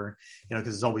 o'clock or,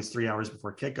 because it's always 3 hours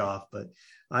before kickoff, but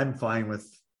I'm fine with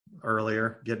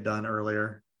earlier, get done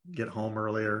earlier, get home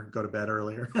earlier, go to bed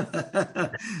earlier,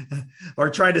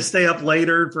 or try to stay up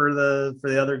later for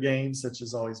the other games, which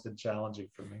has always been challenging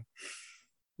for me.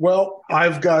 Well,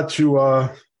 I've got to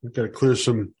clear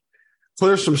some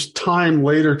time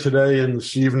later today and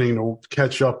this evening to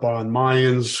catch up on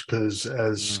Mayans because,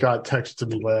 as Scott texted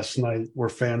me last night, we're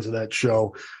fans of that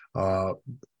show.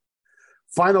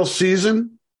 Final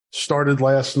season started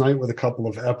last night with a couple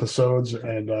of episodes,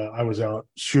 and I was out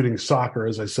shooting soccer,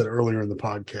 as I said earlier in the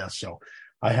podcast, so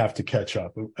I have to catch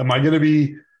up. Am I going to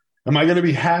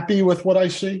be happy with what I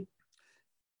see?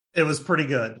 It was pretty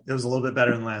good. It was a little bit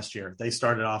better than last year. They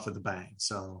started off with a bang,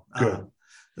 so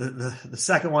the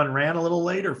second one ran a little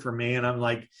later for me, and I'm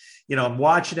like, I'm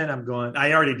watching it. I'm going.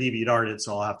 I already DVR'd it,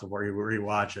 so I'll have to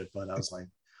rewatch it. But I was like,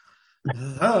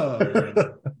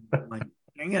 oh, I'm like,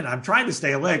 dang it, I'm trying to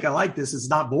stay awake. I like this. It's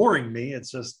not boring me.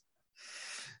 It's just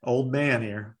old man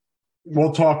here.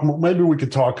 We'll talk. Maybe we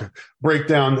could break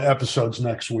down the episodes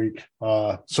next week,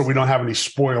 so we don't have any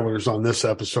spoilers on this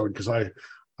episode, because I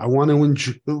want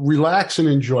to relax and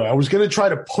enjoy. I was going to try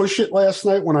to push it last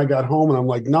night when I got home, and I'm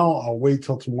like, no, I'll wait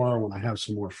till tomorrow when I have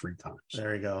some more free time.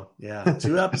 There you go. Yeah,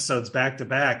 2 episodes back to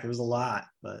back. It was a lot,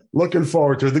 but looking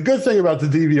forward to it. The good thing about the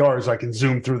DVR is I can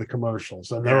zoom through the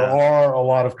commercials, and there are a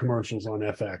lot of commercials on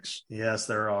FX. Yes,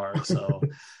 there are. So.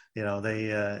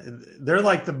 They're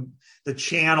like the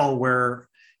channel where,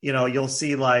 you'll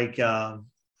see like, they'll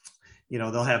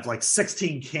have like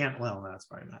 16 well, that's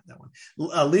probably not that one,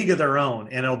 a league of their own.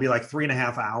 And it'll be like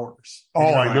 3.5 hours.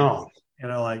 Oh, I know.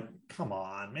 Like, come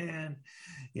on, man.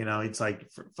 It's like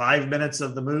 5 minutes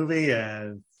of the movie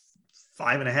and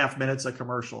 5.5 minutes of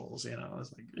commercials, it's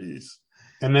like, geez.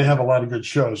 And they have a lot of good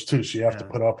shows too. So you have to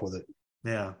put up with it.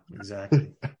 Yeah,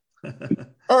 exactly.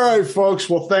 All right, folks.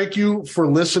 Well, thank you for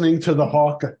listening to the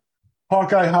Hawkeye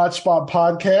Hotspot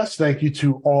Podcast. Thank you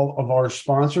to all of our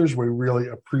sponsors. We really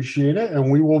appreciate it.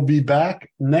 And we will be back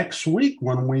next week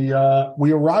when we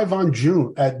arrive on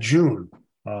June.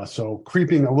 So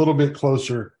creeping a little bit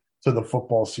closer to the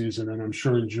football season. And I'm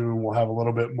sure in June we'll have a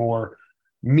little bit more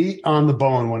meat on the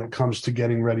bone when it comes to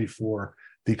getting ready for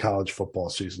the college football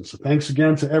season. So thanks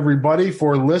again to everybody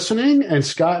for listening. And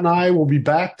Scott and I will be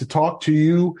back to talk to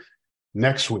you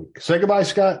next week. Say goodbye,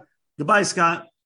 Scott. Goodbye, Scott.